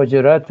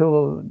مهاجرت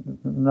و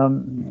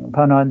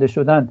پناهنده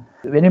شدن.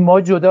 یعنی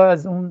ما جدا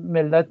از اون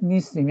ملت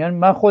نیستیم. یعنی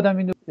من خودم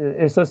این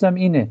احساسم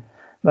اینه.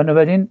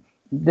 بنابراین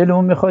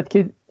دلمون میخواد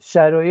که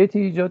شرایطی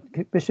ایجاد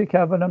بشه که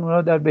اولا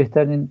اونا در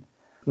بهترین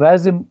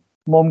وضع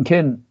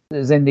ممکن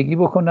زندگی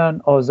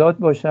بکنن، آزاد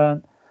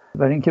باشن.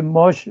 برای اینکه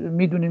ما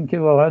میدونیم که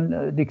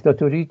واقعا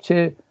دیکتاتوری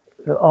چه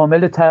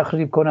عامل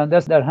تخریب کننده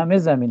است در همه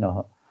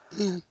زمینه‌ها.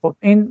 خب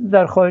این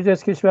در خارج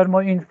از کشور ما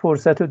این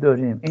فرصت رو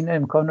داریم، این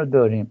امکان رو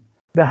داریم.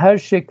 به هر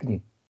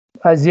شکلی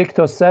از 1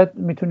 تا 100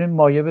 میتونیم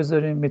مایه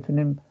بذاریم،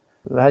 میتونیم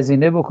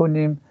هزینه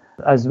بکنیم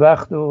از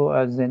وقت و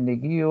از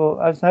زندگی و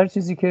از هر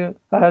چیزی که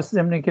هست.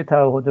 ضمن که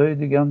تعهدهای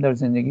دیگه هم در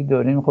زندگی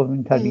داریم، خب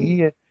این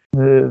طبیعیه،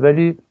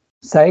 ولی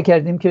سعی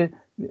کردیم که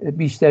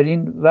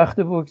بیشترین وقت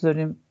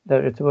بگذاریم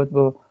در ارتباط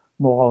با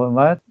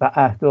مقاومت و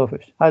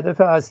اهدافش.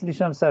 هدف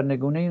اصلیش هم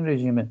سرنگونی این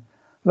رژیمه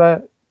و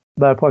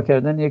برپا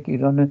کردن یک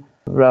ایران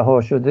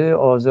رها شده،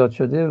 آزاد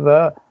شده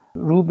و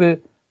رو به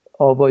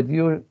آبادی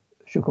و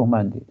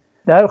شکوهمندی.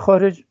 در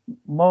خارج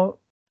ما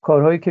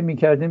کارهایی که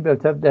میکردیم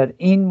بالاتر در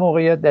این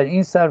موقعیت، در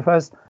این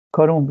سرفصل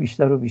کارمون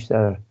بیشتر و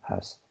بیشتر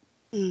هست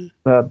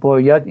و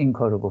باید این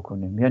کارو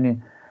بکنیم.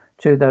 یعنی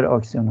چه در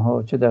آکسیون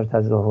ها، چه در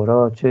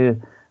تظاهرات، چه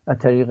از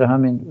طریق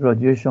همین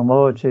رادیو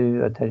شما،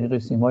 چه از طریق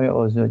سیمای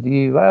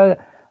آزادی و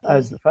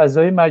از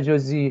فضای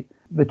مجازی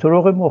به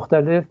طرق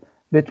مختلف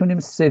بتونیم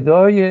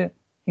صدای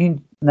این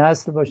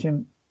نسل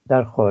باشیم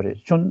در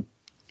خارج. چون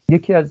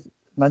یکی از،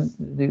 من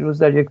دیروز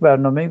در یک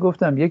برنامه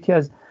گفتم، یکی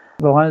از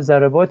واقعا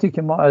ضرباتی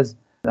که ما از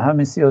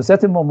همین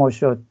سیاست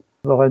مماشات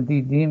واقعا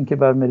دیدیم که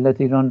بر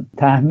ملت ایران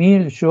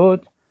تحمیل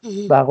شد،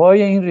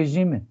 بقای این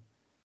رژیمه.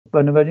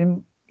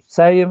 بنابراین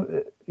سعی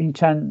این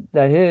چند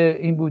دهه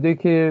این بوده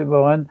که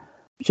واقعا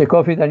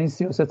شکافی در این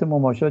سیاست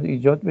مماشات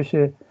ایجاد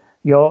بشه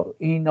یا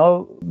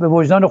اینا به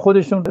وجدان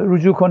خودشون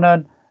رجوع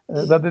کنن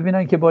و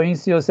ببینن که با این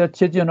سیاست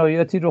چه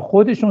جنایاتی رو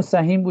خودشون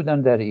سهیم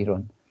بودن در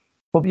ایران.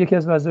 خب یکی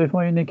از وظایف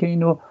ما اینه که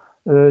اینو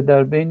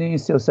در بین این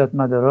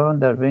سیاستمداران،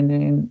 در بین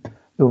این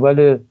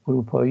دول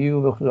اروپایی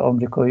و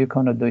آمریکایی،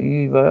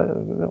 کانادایی و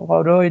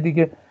قاره‌های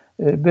دیگه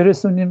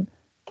برسونیم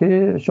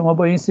که شما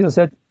با این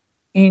سیاست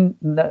این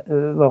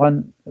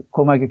واقعا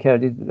کمک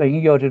کردید و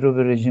این یاری رو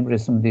به رژیم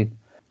رسوندید.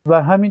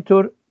 و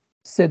همینطور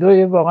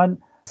صدای واقعا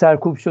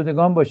سرکوب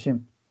شدگان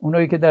باشیم،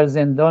 اونایی که در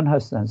زندان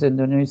هستن،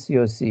 زندانیای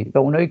سیاسی و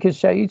اونایی که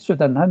شهید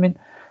شدن. همین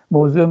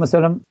موضوع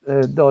مثلا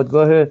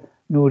دادگاه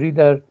نوری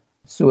در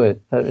سوئد،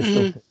 در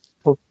اسکاتلند،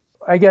 خب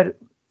اگر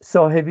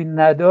صاحبی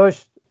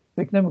نداشت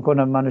فکر نمی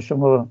کنم من و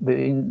شما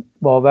به این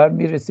باور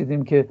می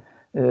رسیدیم که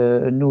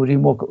نوری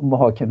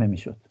محاکمه می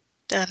شد.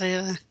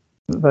 دقیقا.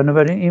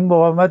 بنابراین این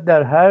مقاومت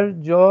در هر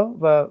جا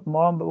و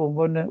ما هم به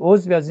عنوان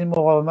عضوی از این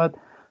مقاومت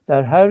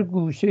در هر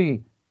گوشه‌ای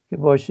که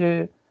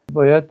باشه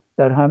باید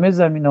در همه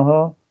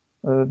زمینه‌ها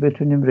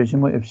بتونیم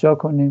رژیم رو افشا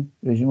کنیم،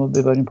 رژیم رو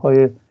ببریم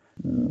پای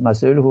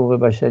مسائل حقوق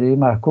بشری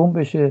محکوم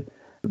بشه،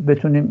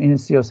 بتونیم این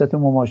سیاست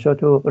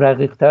مماشات رو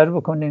رقیق‌تر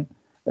بکنیم،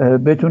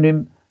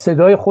 بتونیم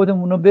صدای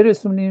خودمون رو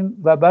برسونیم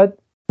و بعد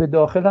به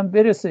داخل هم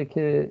برسه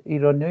که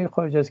ایرانیای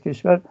خارج از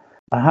کشور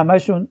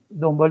همشون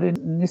دنبال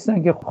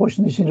نیستن که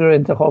خوشنشین رو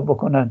انتخاب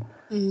بکنن.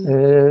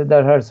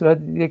 در هر صورت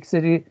یک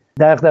سری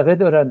دغدغه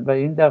دارن و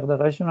این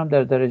دغدغه‌شون هم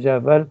در درجه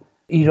اول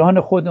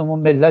ایران خودمون،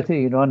 ملت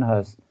ایران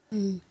هست.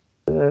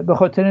 به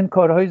خاطر این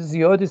کارهای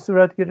زیادی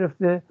صورت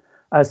گرفته.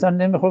 اصلا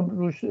نمیخوام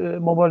روش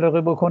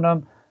مبالغه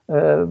بکنم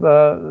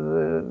و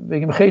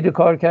بگیم خیلی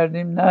کار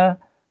کردیم، نه،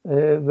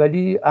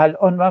 ولی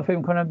الان من فکر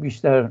می‌کنم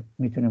بیشتر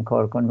میتونیم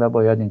کار کنیم و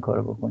باید این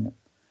کارو بکنیم.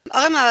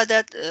 آقای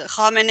مودت،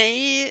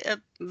 خامنه‌ای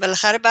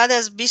بالاخره بعد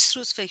از 20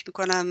 روز فکر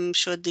میکنم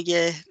شد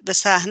دیگه به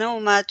صحنه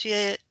اومد.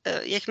 توی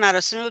یک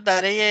مراسمی بود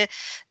برای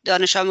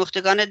دانش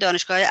آموختگان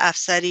دانشگاه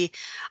افسری،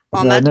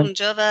 آمد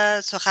اونجا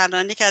و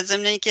سخنرانی کرد.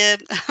 ضمن اینکه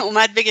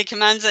اومد بگه که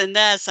من زنده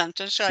هستم،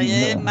 چون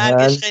شایعه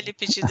مرگش خیلی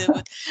پیچیده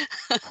بود.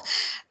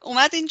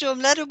 اومد این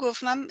جمله رو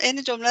گفت، من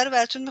این جمله رو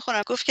براتون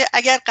میخونم. گفت که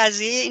اگر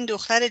قضیه این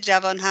دختر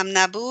جوان هم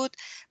نبود،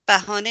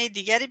 بهانه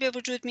دیگری به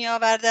وجود می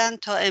آوردند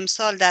تا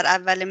امسال در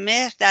اول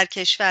مهر در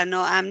کشور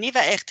ناامنی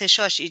و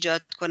اغتشاش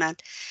ایجاد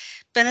کنند.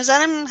 به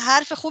نظرم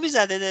حرف خوبی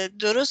زده،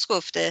 درست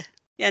گفته.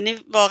 یعنی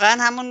واقعا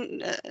همون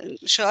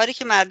شعاری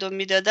که مردم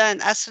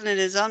میدادن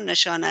اصل نظام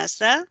نشانه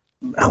است.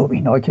 خب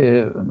اینا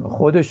که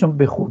خودشون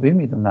به خوبی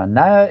میدونن،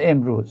 نه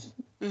امروز،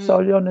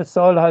 سالیان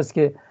سال هست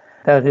که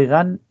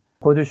دقیقاً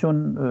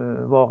خودشون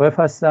واقف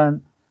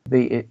هستن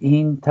به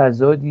این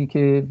تضادی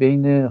که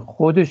بین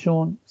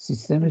خودشون،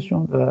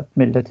 سیستمشون و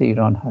ملت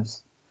ایران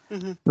هست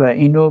و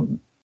اینو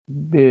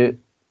به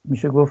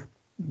میشه گفت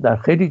در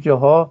خیلی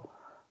جاها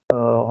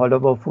حالا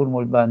با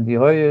فرمول بندی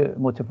های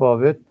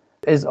متفاوت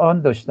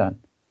اذعان داشتن.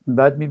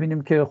 بعد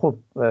میبینیم که خب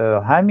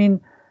همین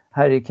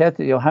حرکت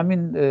یا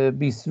همین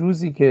 20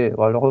 روزی که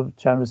حالا خب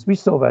چند روز پیش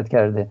صحبت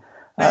کرده،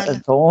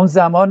 تا اون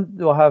زمان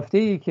 2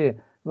 هفته‌ای که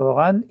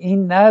واقعا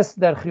این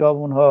نسل در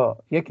خیابونها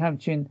یک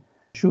همچین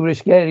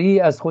شورشگری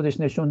از خودش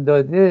نشون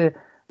داده،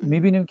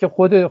 میبینیم که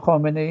خود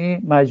خامنه ای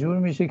مجبور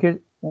میشه که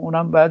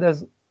اونم بعد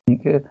از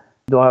اینکه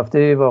 2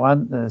 هفته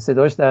واقعا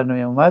صداش در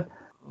نیامد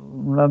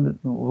اونم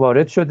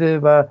وارد شده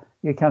و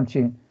یک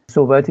همچین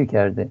صحبتی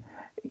کرده.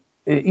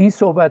 این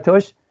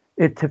صحبتاش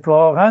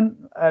اتفاقا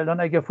الان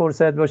اگه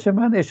فرصت باشه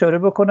من اشاره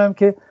بکنم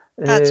که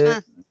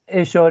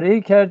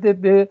اشاره کرده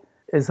به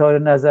اظهار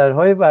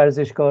نظرهای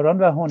ورزشکاران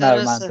و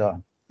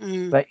هنرمندان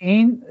و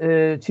این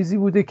چیزی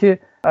بوده که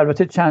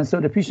البته چند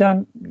سال پیش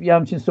هم یه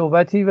همچین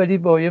صحبتی ولی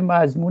با یه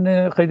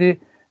مضمون خیلی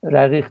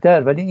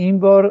رقیق‌تر، ولی این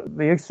بار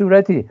به یک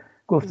صورتی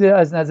گفته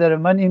از نظر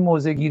من این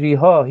موضع‌گیری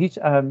ها هیچ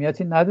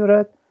اهمیتی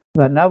ندارد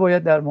و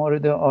نباید در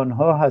مورد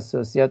آنها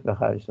حساسیت به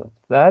خرج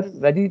داد.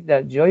 ولی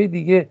در جای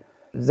دیگه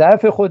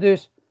ضعف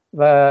خودش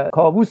و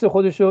کابوس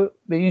خودش رو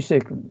به این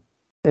شکل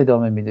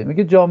ادامه میده.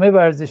 میگه جامعه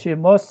ورزشی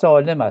ما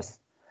سالم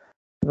است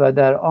و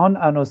در آن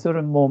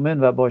عناصر مؤمن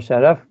و با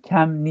شرف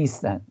کم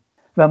نیستند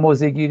و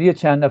موضع‌گیری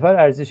چند نفر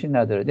ارزشی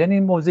نداره. یعنی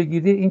این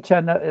موضع‌گیری این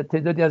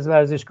تعدادی از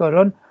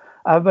ورزشکاران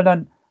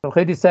اولا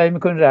خیلی سعی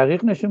میکنه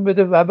رقیق نشون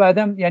بده و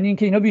بعدم یعنی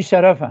اینکه اینا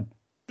بی‌شرفن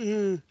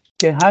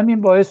که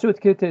همین باعث شد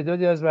که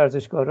تعدادی از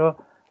ورزشکارا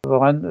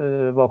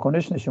واقعا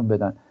واکنش نشون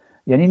بدن.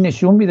 یعنی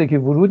نشون میده که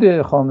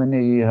ورود خامنه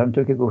ای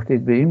همونطور که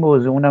گفتید به این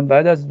موضوع اونم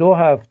بعد از 2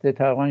 هفته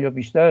تقریبا یا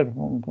بیشتر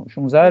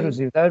 16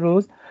 روز 17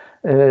 روز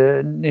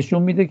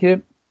نشون میده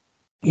که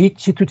هیچ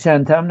چی تو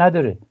چنتم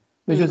نداره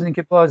به جز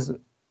اینکه باز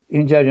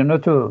این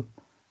جریاناتو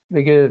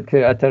بگه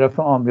که از طرف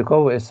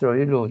آمریکا و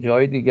اسرائیل و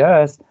جای دیگه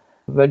است،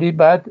 ولی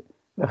بعد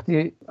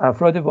وقتی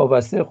افراد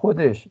وابسته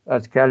خودش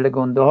از کله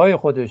گنده های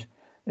خودش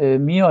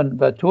میان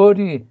و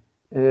طوری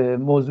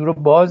موضوع رو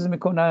باز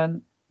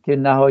میکنن که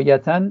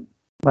نهایتاً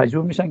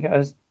مجبور میشن که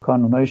از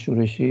کانونهای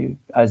شورشی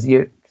از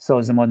یه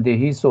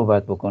سازماندهی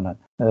صحبت بکنن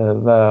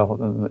و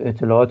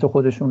اطلاعات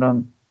خودشون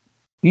هم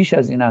بیش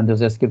از این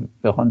اندازه است که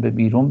بخوان به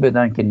بیرون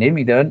بدن که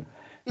نمیدن.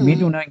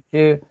 میدونن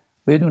که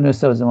بدون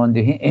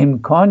سازماندهی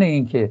امکان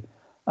این که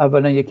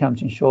اولا یک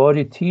همچین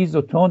شعاری تیز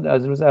و تند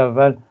از روز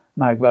اول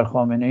مرگ بر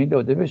خامنه ای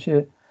داده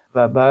بشه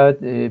و بعد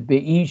به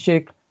این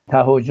شکل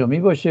تهاجمی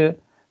باشه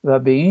و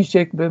به این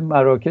شکل به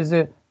مراکز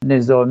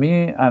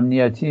نظامی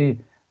امنیتی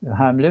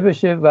حمله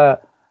بشه و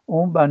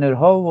اون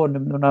بنرها و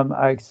نمیدونم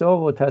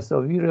عکس‌ها و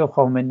تصاویر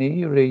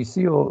خامنه‌ای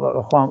رئیسی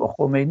و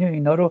خمینی و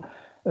اینا رو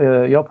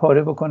یا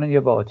پاره بکنن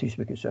یا با آتیش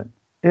بکشن.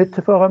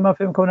 اتفاقا من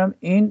فکر کنم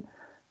این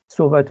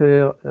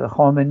صحبت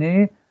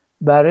خامنه‌ای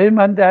برای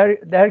من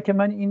درک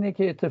من اینه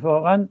که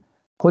اتفاقا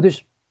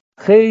خودش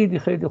خیلی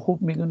خیلی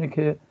خوب میدونه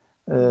که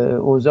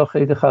اوضاع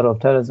خیلی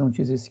خرابتر از اون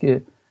چیزیست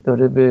که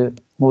داره به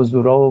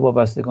مزدورا و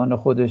وابستگان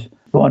خودش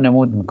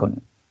وانمود میکنه.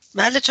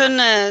 بله، چون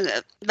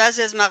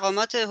بعضی از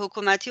مقامات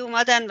حکومتی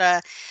اومدن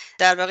و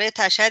در واقع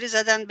تشری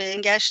زدن به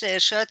این گشت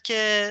ارشاد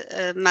که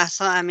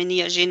مهسا امینی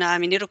یا ژینا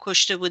امینی رو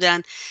کشته بودن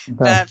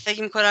و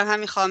فکر میکنم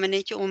همین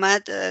خامنه‌ای که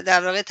اومد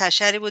در واقع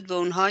تشری بود به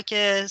اونها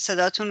که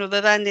صداتون رو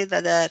ببندید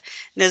و در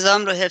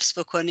نظام رو حفظ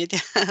بکنید.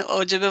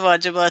 اوجب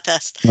واجبات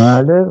است.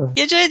 بله.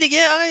 یه جای دیگه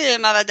آقای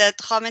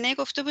مودت خامنه‌ای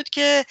گفته بود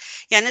که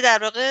یعنی در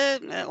واقع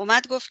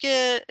اومد گفت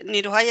که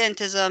نیروهای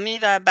انتظامی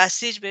و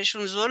بسیج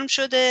بهشون ظلم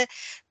شده،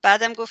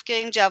 بعدم گفت که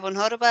این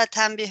جوانها رو باید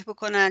تنبیه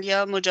بکنن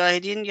یا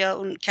مجاهدین یا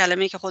اون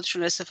کلمه‌ای که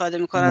خودشون استفاده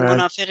میکنن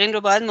منافقین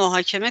رو باید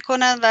محاکمه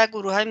کنن و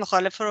گروه‌های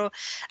مخالف رو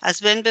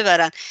از بین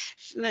ببرن.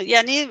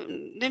 یعنی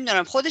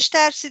نمیدونم خودش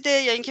ترسیده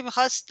یا اینکه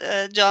میخواست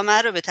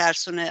جامعه رو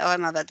بترسونه آقای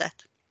مودت؟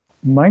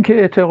 من که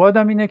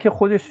اعتقادم اینه که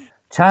خودش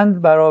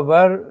چند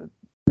برابر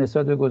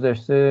نسبت به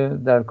گذشته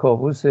در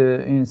کابوس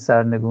این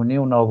سرنگونی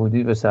و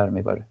نابودی به سر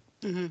میبره.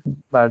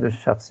 برداشت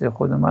شخصی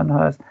خود من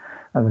هست،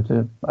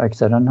 البته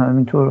اکثرا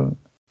همینطور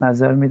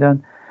نظر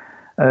میدن،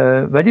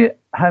 ولی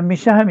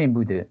همیشه همین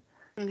بوده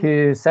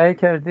که سعی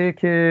کرده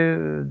که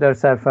در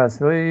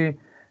سرفصل‌های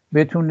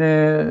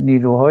بتونه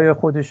نیروهای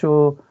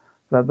خودشو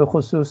و به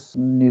خصوص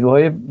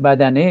نیروهای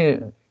بدنه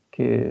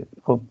که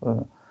خب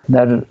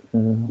در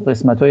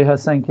قسمت‌هایی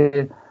هستن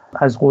که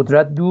از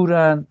قدرت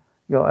دورن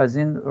یا از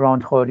این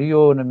راندخاری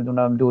و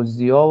نمیدونم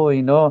دزدی‌ها و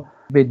اینا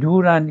به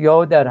دورن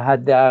یا در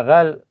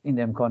حداقل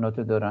این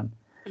امکاناتو دارن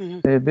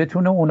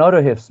بتونه اونا رو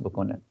حفظ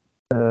بکنه.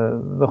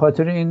 به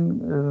خاطر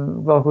این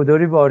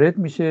واگذاری وارد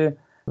میشه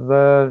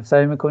و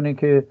سعی میکنه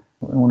که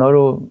اونا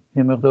رو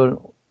یه مقدار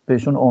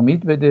بهشون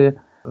امید بده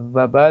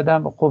و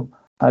بعدم خب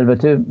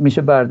البته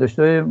میشه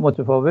برداشت‌های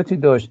متفاوتی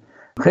داشت.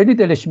 خیلی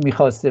دلش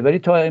میخواسته ولی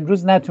تا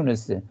امروز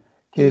نتونسته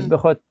که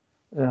بخواد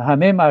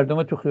همه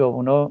مردم تو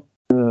خیابونا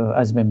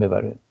از بین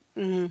ببره.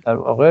 در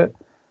واقع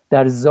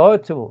در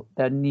ذات و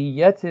در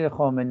نیت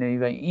خامنه‌ای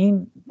و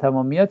این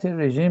تمامیت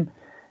رژیم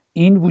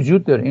این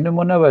وجود داره، اینو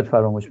ما نباید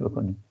فراموش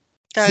بکنیم.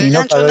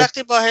 دقیقاً چون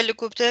وقتی با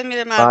هلیکوپتر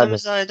میره مردم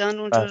زاهدان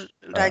اونجور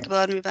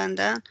رگبار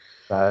میبندن.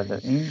 بله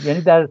این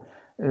یعنی در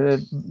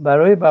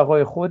برای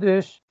بقای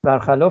خودش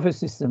برخلاف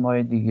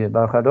سیستم‌های دیگه،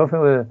 برخلاف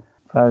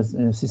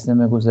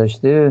سیستم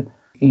گذشته،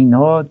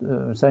 اینها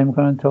سعی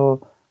میکنن تا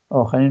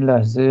آخرین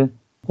لحظه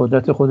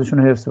قدرت خودشون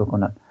رو حفظ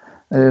بکنن.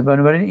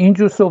 بنابراین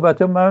اینجور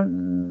صحبت‌ها من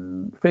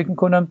فکر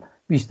میکنم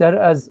بیشتر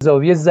از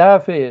زاویه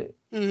ضعف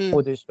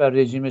خودش و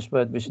رژیمش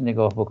باید بهش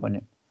نگاه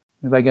بکنیم،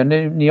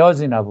 وگرنه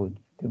نیازی نبود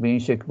که به این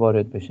شکل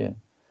وارد بشه.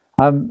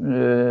 هم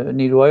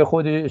نیروهای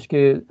خودش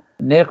که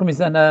نق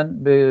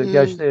میزنن به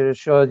گشت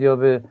ارشاد یا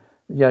به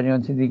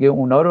جریانات دیگه،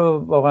 اونا رو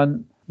واقعا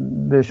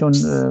بهشون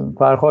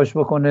پرخاش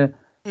بکنه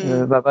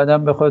و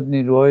بعدم بخواد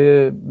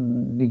نیروهای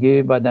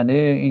دیگه بدنه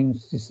این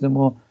سیستم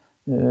رو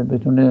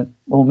بتونه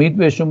امید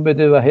بهشون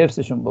بده و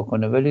حفظشون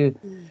بکنه. ولی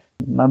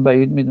من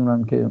بعید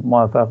میدونم که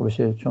موفق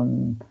بشه،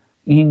 چون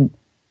این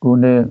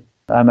گونه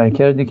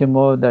عملکردی که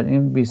ما در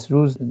این 20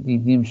 روز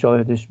دیدیم،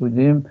 شاهدش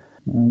بودیم،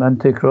 من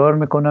تکرار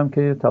میکنم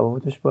که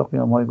تفاوتش با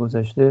قیام‌های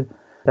گذشته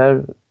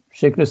در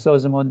شکل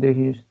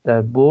سازماندهیش،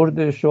 در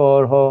برد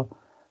شعارها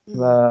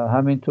و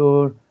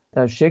همینطور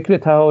در شکل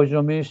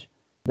تهاجمیش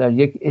در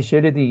یک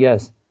اشل دیگه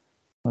است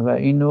و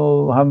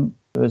اینو هم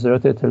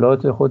وزارت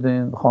اطلاعات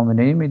خود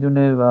خامنه‌ای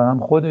میدونه و هم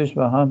خودش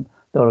و هم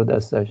دار و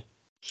دستش.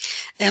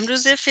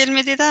 امروز یه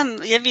فیلمی دیدم،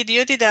 یه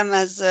ویدیو دیدم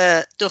از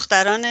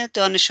دختران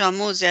دانش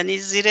آموز، یعنی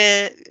زیر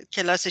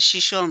کلاس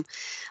 6م،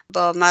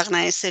 با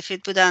مقنعه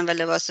سفید بودن و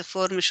لباس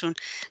فرمشون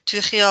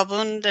توی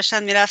خیابون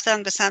داشتن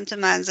میرفتن به سمت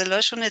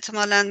منزلاشون.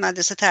 احتمالاً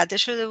مدرسه تعطیل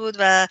شده بود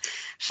و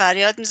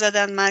فریاد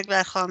میزدن مرگ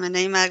بر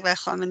خامنه‌ای، مرگ بر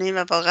خامنه‌ای،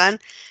 و واقعا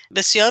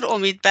بسیار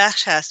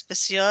امیدبخش هست،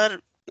 بسیار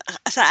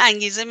اصلا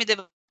انگیزه میده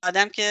به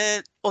آدم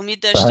که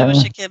امید داشته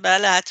باشه که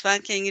بله حتما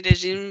که این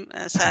رژیم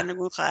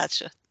سرنگون خواهد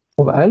شد.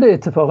 بله،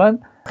 اتفاقا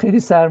خیلی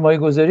سرمایه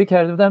گذاری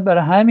کرده بودن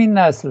برای همین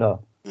نسلا.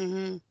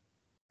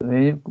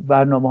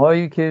 برنامه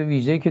هایی که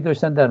ویژه‌ای که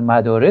داشتن در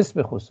مدارس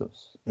به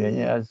خصوص،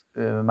 یعنی از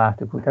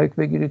مهد کودک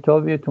بگیرید تا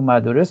بیاید تو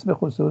مدارس به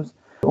خصوص،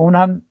 اون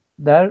هم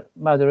در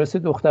مدارس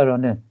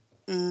دخترانه.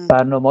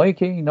 برنامه هایی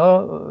که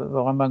اینا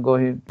واقعا من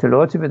گاهی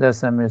اطلاعاتی به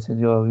دستم میرسید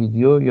یا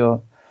ویدیو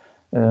یا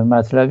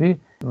مطلبی،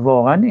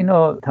 واقعا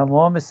اینا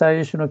تمام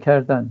سعیشون رو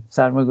کردن،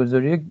 سرمایه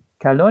گذاری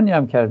کلانی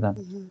هم کردن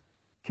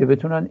که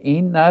بتونن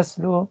این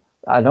نسل رو،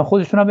 الان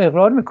خودشون هم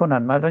اقرار میکنن،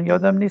 من الان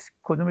یادم نیست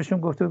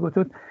کدومشون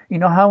گفته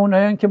اینا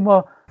همونایان که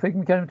ما فکر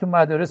میکردیم تو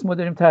مدارس ما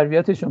داریم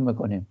تربیتشون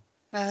میکنیم.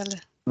 بله.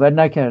 و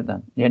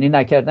نکردن، یعنی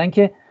نکردن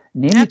که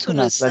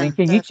نمیتونن، برای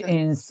اینکه هیچ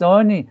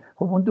انسانی،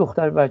 خب اون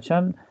دختر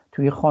بچه‌م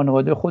توی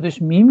خانواده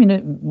خودش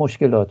میبینه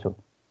مشکلاتو،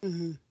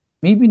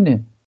 میبینه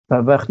و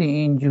وقتی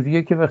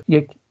اینجوریه که وقتی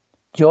یک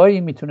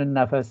جایی میتونه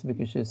نفس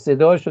بکشه،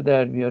 صداشو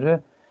در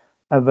بیاره،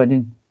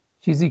 اولین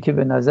چیزی که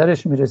به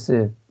نظرش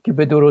میرسه، که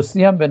به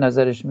درستی هم به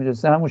نظرش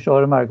میرسه، همون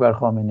شعار مرگ بر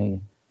خامنه‌ای،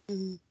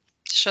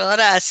 شعار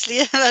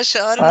اصلیه و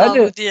شعار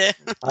نابودیه.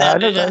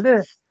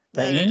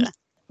 بله.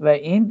 و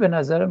این به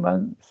نظر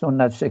من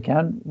سنت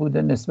شکن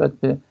بوده نسبت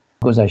به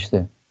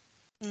گذشته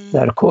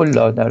در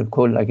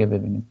کل اگه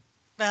ببینیم.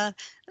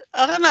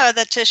 آقا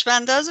مودت،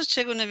 چشمانداز رو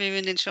چگونه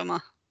میبینید شما؟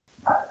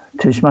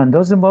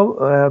 چشمانداز ما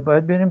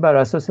باید ببینیم بر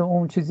اساس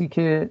اون چیزی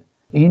که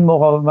این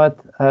مقاومت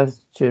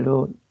از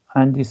 40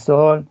 اندی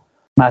سال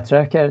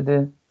مطرح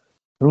کرده،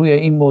 روی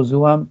این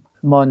موضوع هم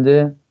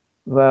مانده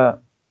و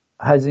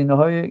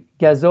هزینه‌های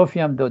گزافی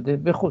هم داده،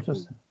 به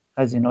خصوص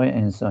هزینه‌های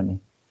انسانی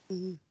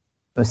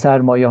و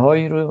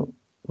سرمایه‌هایی رو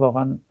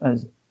واقعا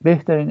از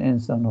بهترین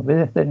انسان‌ها،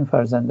 بهترین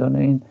فرزندان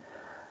این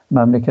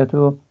مملکت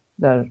رو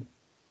در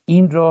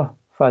این راه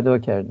فدا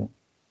کرده.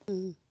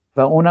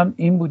 و اونم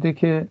این بوده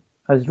که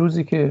از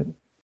روزی که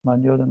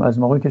من یادم از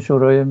موقعی که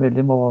شورای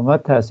ملی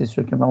مقاومت تأسیس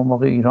شد، که من اون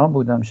موقع ایران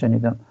بودم،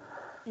 شنیدم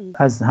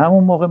از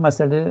همون موقع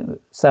مسئله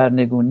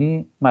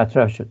سرنگونی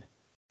مطرح شده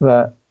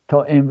و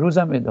تا امروز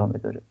هم ادامه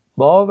داره.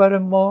 باور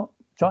ما،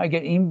 چون اگر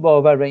این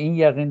باور و این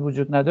یقین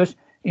وجود نداشت،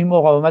 این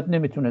مقاومت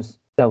نمیتونست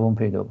دوام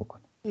پیدا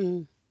بکنه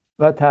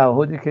و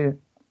تعهدی که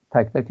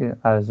تک تک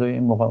اعضای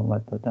این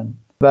مقاومت دادن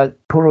و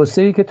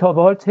پروسه‌ای که تا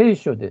به حال طی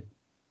شده،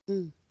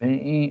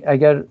 این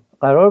اگر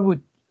قرار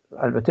بود،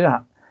 البته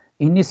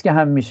این نیست که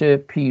همیشه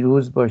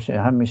پیروز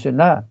باشه، همیشه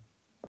نه،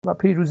 و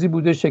پیروزی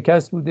بوده،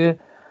 شکست بوده،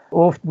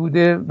 افت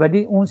بوده،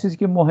 ولی اون چیزی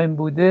که مهم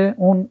بوده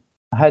اون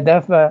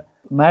هدف و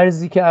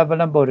مرزی که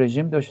اولا با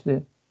رژیم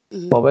داشته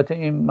بابت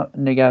این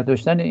نگه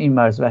داشتن این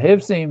مرز و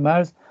حفظ این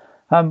مرز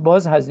هم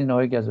باز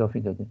هزینه‌های گزافی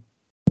داده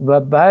و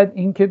بعد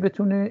این که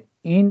بتونه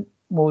این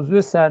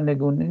موضوع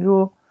سرنگونی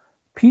رو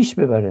پیش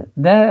ببره،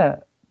 نه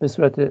به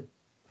صورت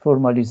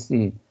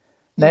فرمالیستی،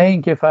 نه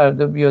اینکه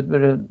فردا بیاد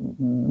بره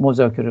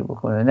مذاکره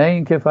بکنه، نه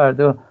اینکه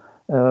فردا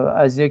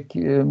از یک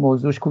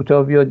موضوعش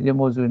کوتاه بیاد یه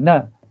موضوع،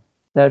 نه،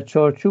 در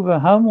چارچوب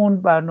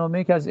همون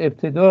برنامه‌ای که از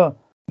ابتدا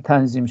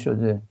تنظیم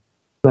شده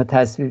و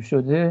تصویب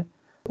شده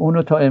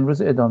اونو تا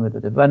امروز ادامه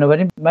داده.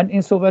 بنابراین من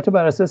این صحبت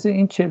بر اساس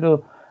این 40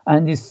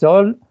 اندی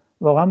سال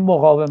واقعا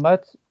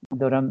مقاومت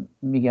دارم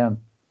میگم،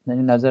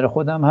 یعنی نظر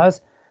خودم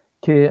هست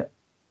که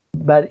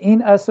بر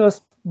این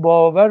اساس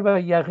باور و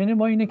یقین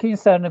ما اینه که این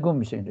سرنگون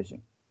میشه این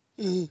رژیم.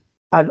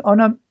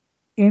 الانم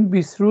این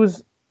 20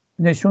 روز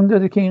نشون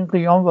داده که این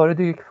قیام وارد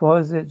یک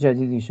فاز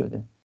جدیدی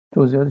شده.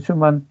 توضیحاتشو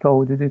من تا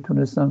حدودی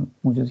تونستم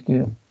اونجایی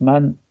که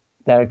من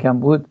درکم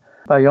بود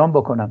بیان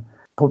بکنم.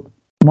 خب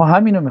ما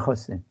همینو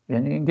میخواستیم،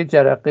 یعنی اینکه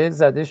جرقه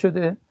زده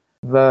شده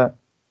و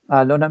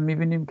الان هم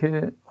میبینیم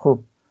که خب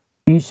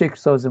این شکل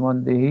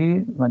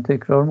سازماندهی، من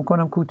تکرار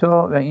میکنم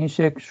کوتاه، و این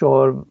شکل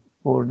شعار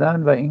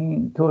بردن و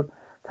اینطور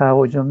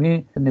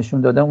تهاجمی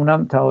نشون دادن،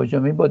 اونم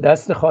تهاجمی با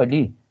دست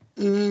خالی،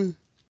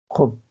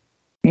 خب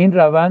این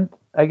روند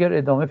اگر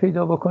ادامه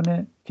پیدا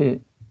بکنه که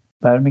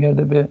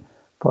برمیگرده به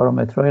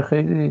پارامترهای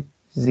خیلی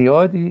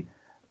زیادی،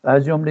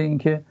 از جمله این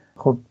که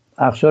خب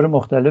اقشار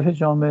مختلف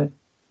جامعه،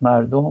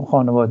 مردم،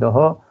 خانواده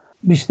ها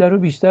بیشتر و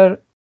بیشتر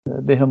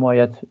به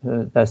حمایت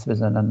دست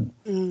بزنن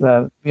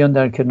و بیان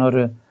در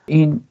کنار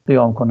این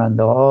قیام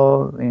کننده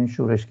ها، این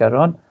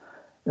شورشگران.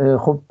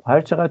 خب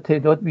هر چقدر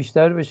تعداد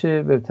بیشتر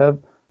بشه، به طب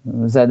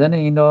زدن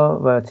اینا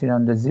و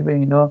تیراندازی به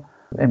اینا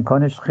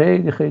امکانش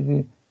خیلی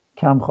خیلی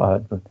کم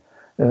خواهد بود.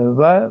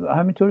 و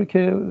همینطوری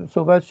که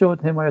صحبت شد،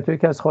 حمایت‌هایی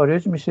که از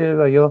خارج میشه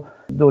و یا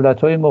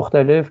دولت‌های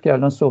مختلف که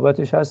الان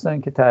صحبتش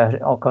هستن که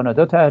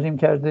کانادا تحریم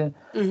کرده،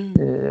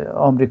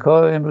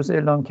 آمریکا امروز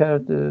اعلام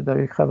کرد در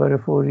یک خبر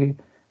فوری،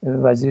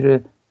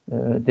 وزیر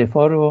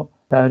دفاع رو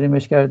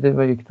تحریمش کرده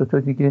و یک دو تا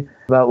دیگه،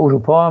 و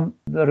اروپا هم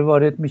داره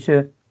وارد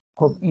میشه.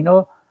 خب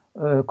اینا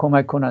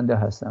کمک کننده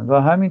هستن. و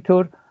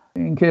همینطور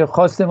اینکه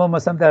خواست ما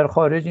مثلا در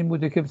خارج این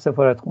بوده که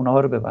سفارتخونه ها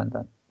رو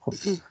ببندن. خب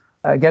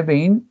اگر به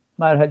این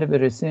مرحله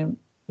برسیم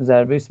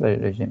ضربه است برای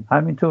رژیم.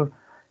 همینطور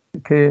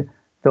که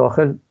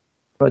داخل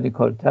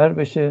رادیکال تر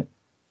بشه،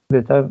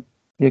 بهتر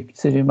یک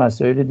سری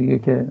مسائل دیگه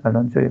که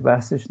الان جای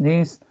بحثش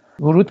نیست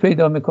ورود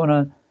پیدا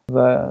میکنن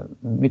و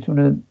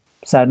میتونه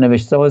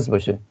سرنوشت ساز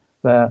باشه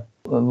و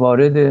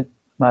وارد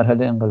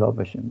مرحله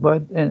انقلاب بشیم.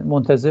 باید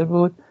منتظر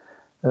بود،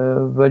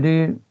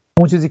 ولی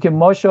اون چیزی که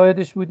ما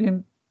شاهدش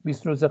بودیم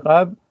 20 روز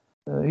قبل،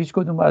 هیچ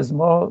کدوم از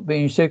ما به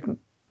این شکل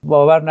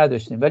باور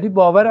نداشتیم. ولی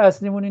باور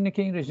اصلیمون اینه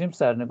که این رژیم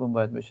سرنگون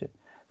باید بشه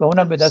و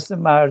اونم به دست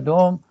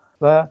مردم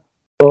و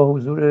با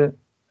حضور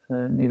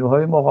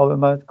نیروهای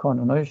مقاومت،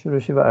 کانونهای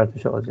شورشی و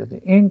ارتش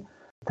آزادی. این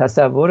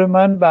تصور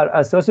من بر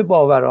اساس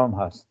باورام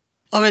هست.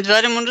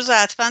 امیدواریم اون روز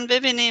حتما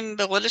ببینیم.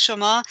 به قول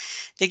شما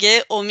دیگه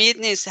امید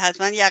نیست،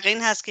 حتما یقین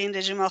هست که این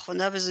رژیم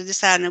آخونده به زودی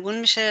سرنگون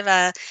میشه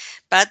و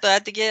بعد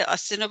باید دیگه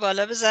آستین رو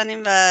بالا بزنیم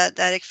و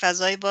در یک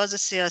فضای باز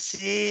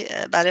سیاسی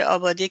برای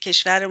آبادی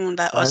کشورمون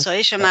و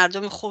آسایش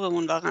مردم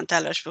خوبمون واقعا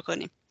تلاش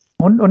بکنیم.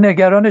 اون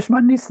نگرانش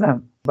من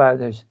نیستم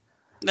بعدش.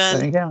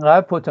 بله. اینکه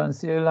انقدر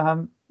پتانسیل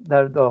هم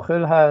در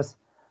داخل هست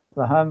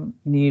و هم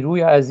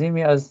نیروی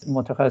عظیمی از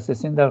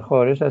متخصصین در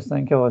خارج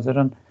هستن که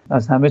حاضرن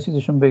از همه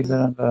چیزشون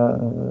بگذارن و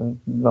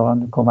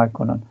واقعا کمک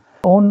کنن.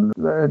 اون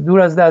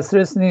دور از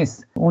دسترس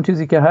نیست. اون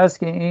چیزی که هست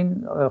که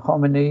این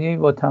خامنه‌ای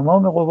با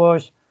تمام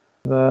قواش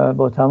و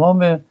با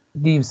تمام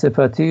دیو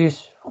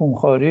صفتیش،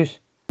 خونخواریش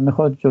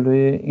میخواد جلوی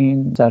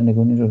این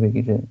سرنگونی رو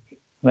بگیره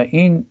و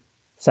این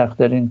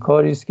سخت‌ترین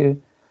کاری است که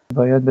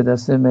باید به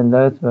دست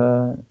ملت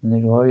و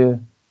نیروهای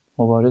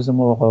مبارز و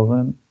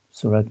مقاوم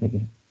صورت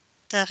بگیره.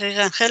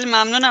 دقیقاً. خیلی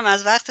ممنونم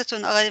از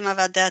وقتتون آقای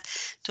مودت،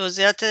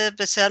 توضیحات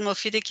بسیار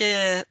مفیدی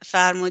که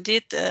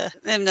فرمودید.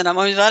 نمیدونم،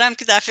 امیدوارم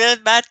که دفعه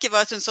بعد که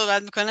باهاتون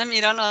صحبت میکنم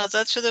ایران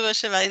آزاد شده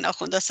باشه و این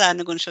آخوندا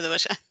سرنگون شده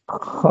باشن.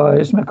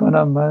 خواهش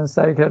میکنم. من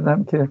سعی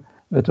کردم که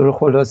به طور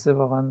خلاصه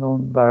واقعا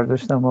اون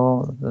برداشتم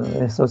و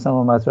احساسم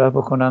رو مطرح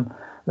بکنم،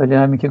 ولی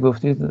همین که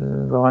گفتید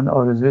واقعا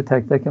آرزوی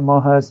تک تک ما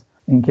هست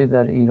اینکه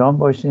در ایران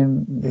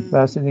باشیم، یک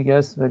بحث دیگه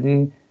است،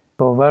 ولی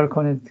باور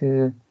کنید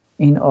که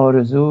این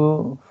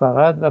آرزو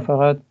فقط و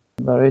فقط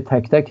برای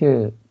تک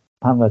تک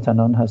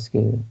هموطنان هست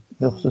که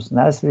به خصوص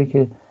نسلی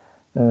که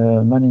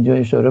من اینجا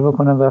اشاره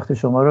بکنم، وقت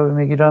شما رو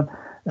میگیرم،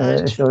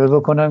 اشاره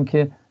بکنم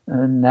که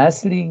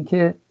نسلی این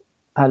که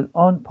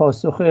الان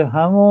پاسخ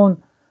همون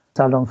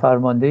سلام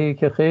فرماندهی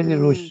که خیلی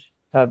روش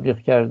تبلیغ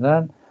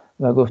کردن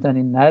و گفتن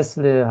این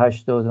نسل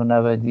 80 و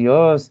 90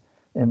 هاست،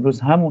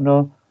 امروز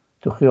همونا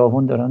تو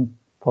خیابون دارن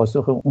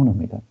پاسخ اونو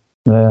میدن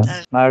و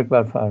مرگ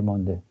بر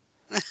فرمانده.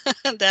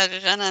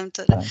 دقیقاً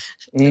همینطوره.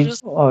 این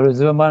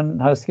آرزو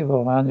من هست که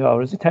واقعا، یا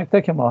آرزو تک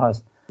تک ما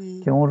هست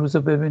که اون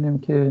روزو ببینیم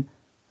که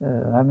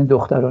همین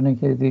دخترانی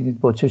که دیدید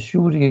با چه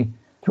شوری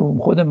تو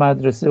خود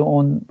مدرسه،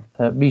 اون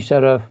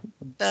بیشرف،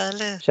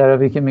 بله،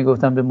 شرفی که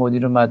میگفتن به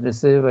مدیر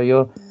مدرسه و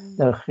یا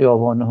در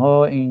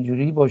خیابانها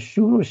اینجوری با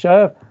شور و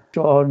شرف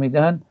شعار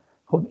میدن.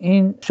 خب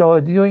این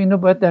شادی و اینو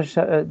باید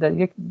در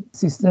یک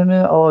سیستم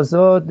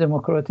آزاد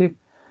دموکراتیک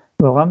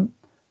واقعا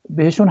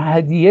بهشون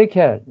هدیه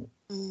کرد،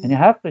 یعنی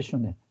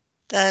حقشونه.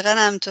 دقیقاً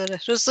همینطوره.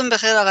 روزتون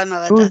بخیر آقای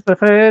مودت. روز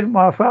بخیر،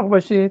 موفق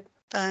باشید.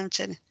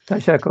 همچنین.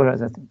 تشکر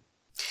ازتون.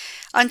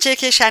 آنچه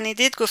که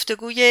شنیدید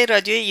گفتگوی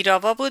رادیو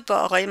ایراوا بود با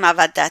آقای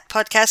مودت.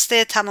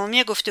 پادکست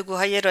تمامی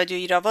گفتگوهای رادیو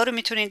ایراوا رو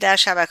میتونید در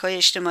شبکه‌های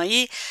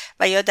اجتماعی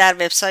و یا در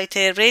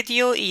وبسایت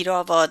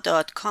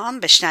radioirava.com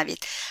بشنوید.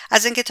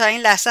 از اینکه تا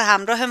این لحظه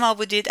همراه ما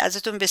بودید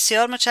ازتون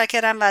بسیار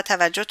متشکرم و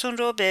توجهتون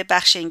رو به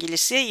بخش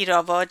انگلیسی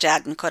ایراوا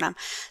جلب میکنم.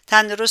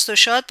 تندرست و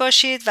شاد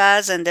باشید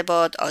و زنده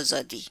باد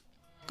آزادی.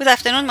 Good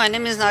afternoon, my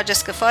name is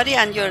Narges Ghaffari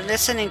and you're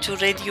listening to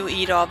Radio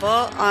Irava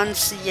on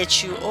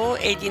CHUO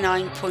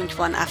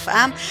 89.1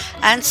 FM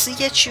and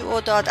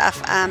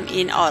CHUO.FM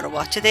in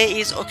Ottawa. Today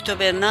is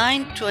October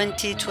 9,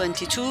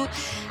 2022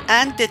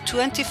 and the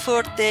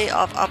 24th day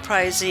of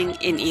uprising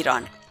in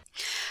Iran.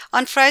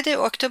 On Friday,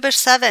 October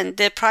 7,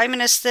 the Prime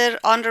Minister,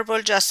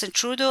 Honorable Justin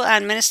Trudeau,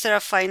 and Minister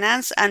of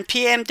Finance and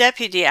PM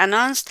Deputy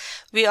announced,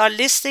 "We are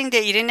listing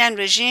the Iranian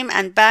regime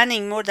and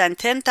banning more than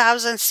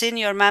 10,000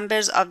 senior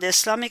members of the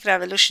Islamic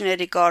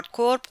Revolutionary Guard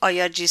Corps,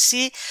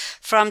 IRGC,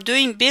 from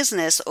doing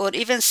business or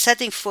even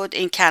setting foot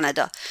in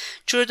Canada."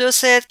 Trudeau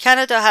said,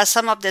 "Canada has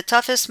some of the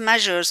toughest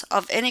measures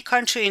of any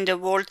country in the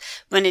world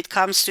when it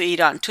comes to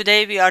Iran.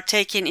 Today, we are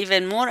taking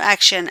even more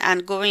action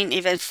and going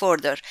even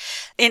further.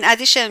 In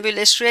addition,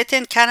 we'll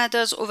strengthen Canada's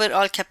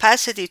overall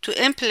capacity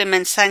to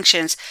implement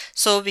sanctions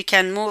so we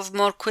can move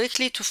more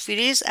quickly to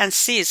freeze and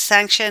seize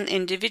sanctioned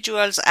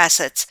individuals'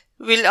 assets.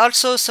 We'll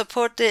also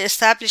support the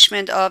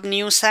establishment of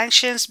new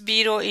sanctions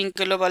bureau in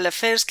Global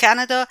Affairs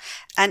Canada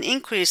and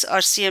increase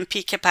our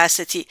CMP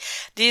capacity.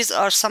 These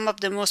are some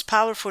of the most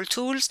powerful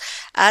tools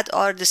at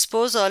our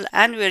disposal,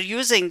 and we're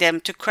using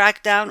them to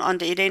crack down on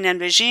the Iranian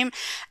regime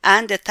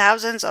and the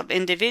thousands of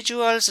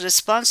individuals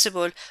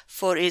responsible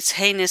for its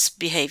heinous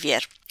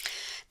behavior."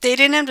 The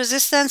Iranian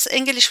resistance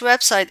English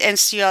website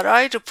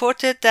NCRI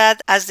reported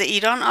that as the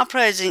Iran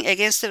uprising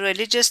against the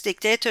religious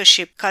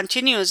dictatorship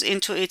continues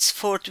into its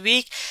fourth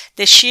week,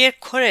 the sheer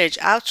courage,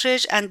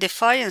 outrage, and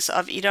defiance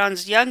of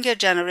Iran's younger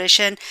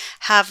generation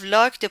have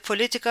locked the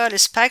political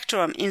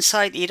spectrum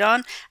inside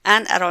Iran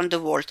and around the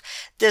world.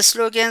 The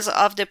slogans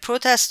of the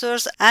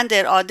protesters and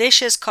their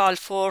audacious call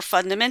for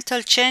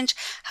fundamental change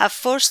have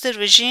forced the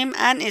regime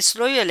and its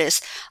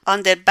loyalists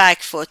on their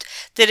back foot.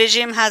 The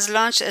regime has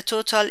launched a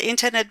total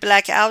internet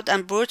blackout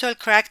and brutal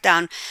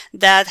crackdown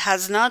that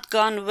has not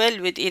gone well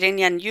with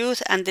Iranian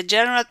youth and the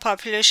general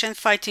population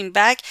fighting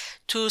back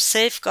to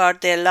safeguard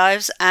their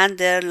lives and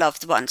their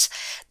loved ones.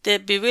 The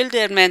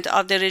bewilderment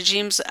of the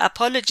regime's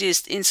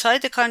apologists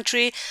inside the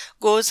country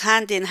goes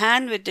hand in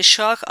hand with the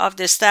shock of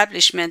the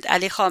establishment,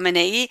 Ali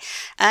Khamenei,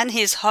 and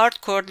his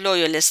hardcore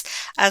loyalists,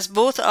 as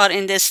both are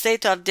in the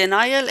state of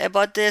denial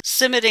about the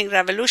simmering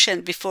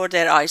revolution before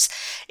their eyes.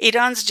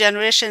 Iran's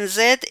Generation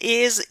Z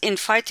is in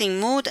fighting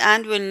mood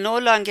and will no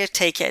longer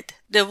take it.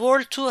 The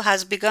world too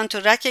has begun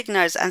to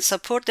recognize and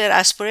support their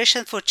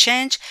aspiration for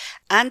change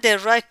and their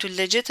right to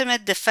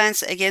legitimate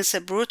defense against a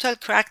brutal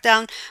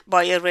crackdown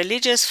by a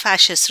religious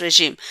fascist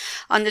regime.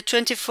 On the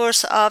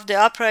 21st of the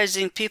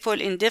uprising, people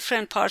in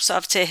different parts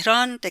of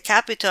Tehran, the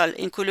capital,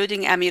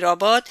 including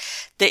Amirabad,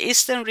 the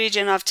eastern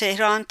region of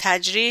Tehran,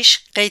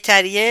 Tajrish,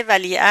 Qaytariye,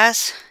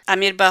 Valiasr,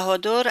 Amir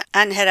Bahadur,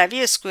 and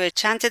Heravi Square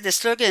chanted the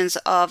slogans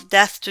of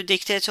 "Death to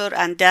Dictator"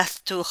 and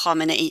 "Death to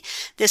Khamenei."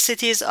 The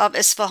cities of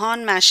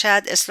Isfahan,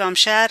 Mashhad,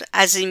 Islamshar,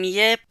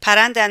 Azimiye,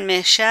 Parand and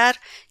Mehshar,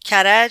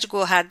 Karaj,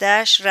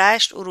 Gohardash,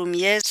 Rasht,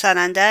 Urumiyeh,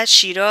 Sanandaj,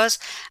 Shiraz,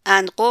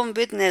 and Qom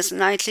witnessed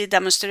nightly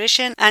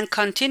demonstration and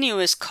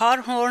continuous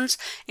car horns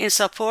in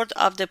support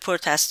of the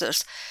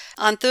protesters.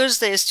 On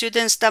Thursday,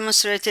 students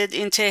demonstrated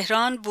in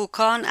Tehran,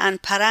 Bukhan,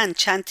 and Parand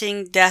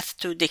chanting "Death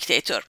to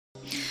Dictator."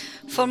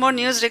 For more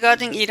news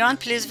regarding Iran,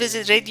 please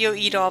visit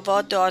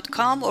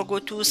radioirava.com or go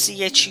to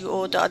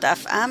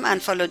chuo.fm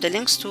and follow the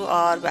links to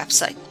our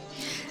website.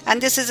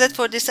 And this is it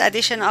for this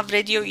edition of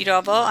Radio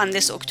Irava on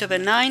this October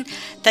 9.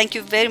 Thank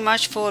you very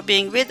much for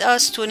being with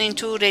us. Tune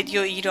into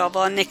Radio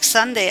Irava next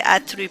Sunday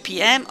at 3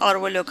 p.m.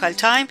 our local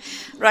time,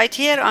 right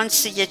here on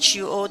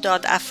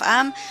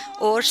chuo.fm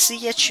or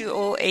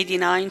chuo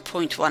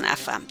 89.1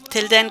 FM.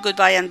 Till then,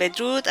 goodbye and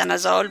bedrood, and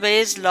as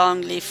always,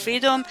 long live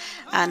freedom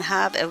and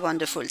have a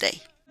wonderful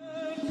day.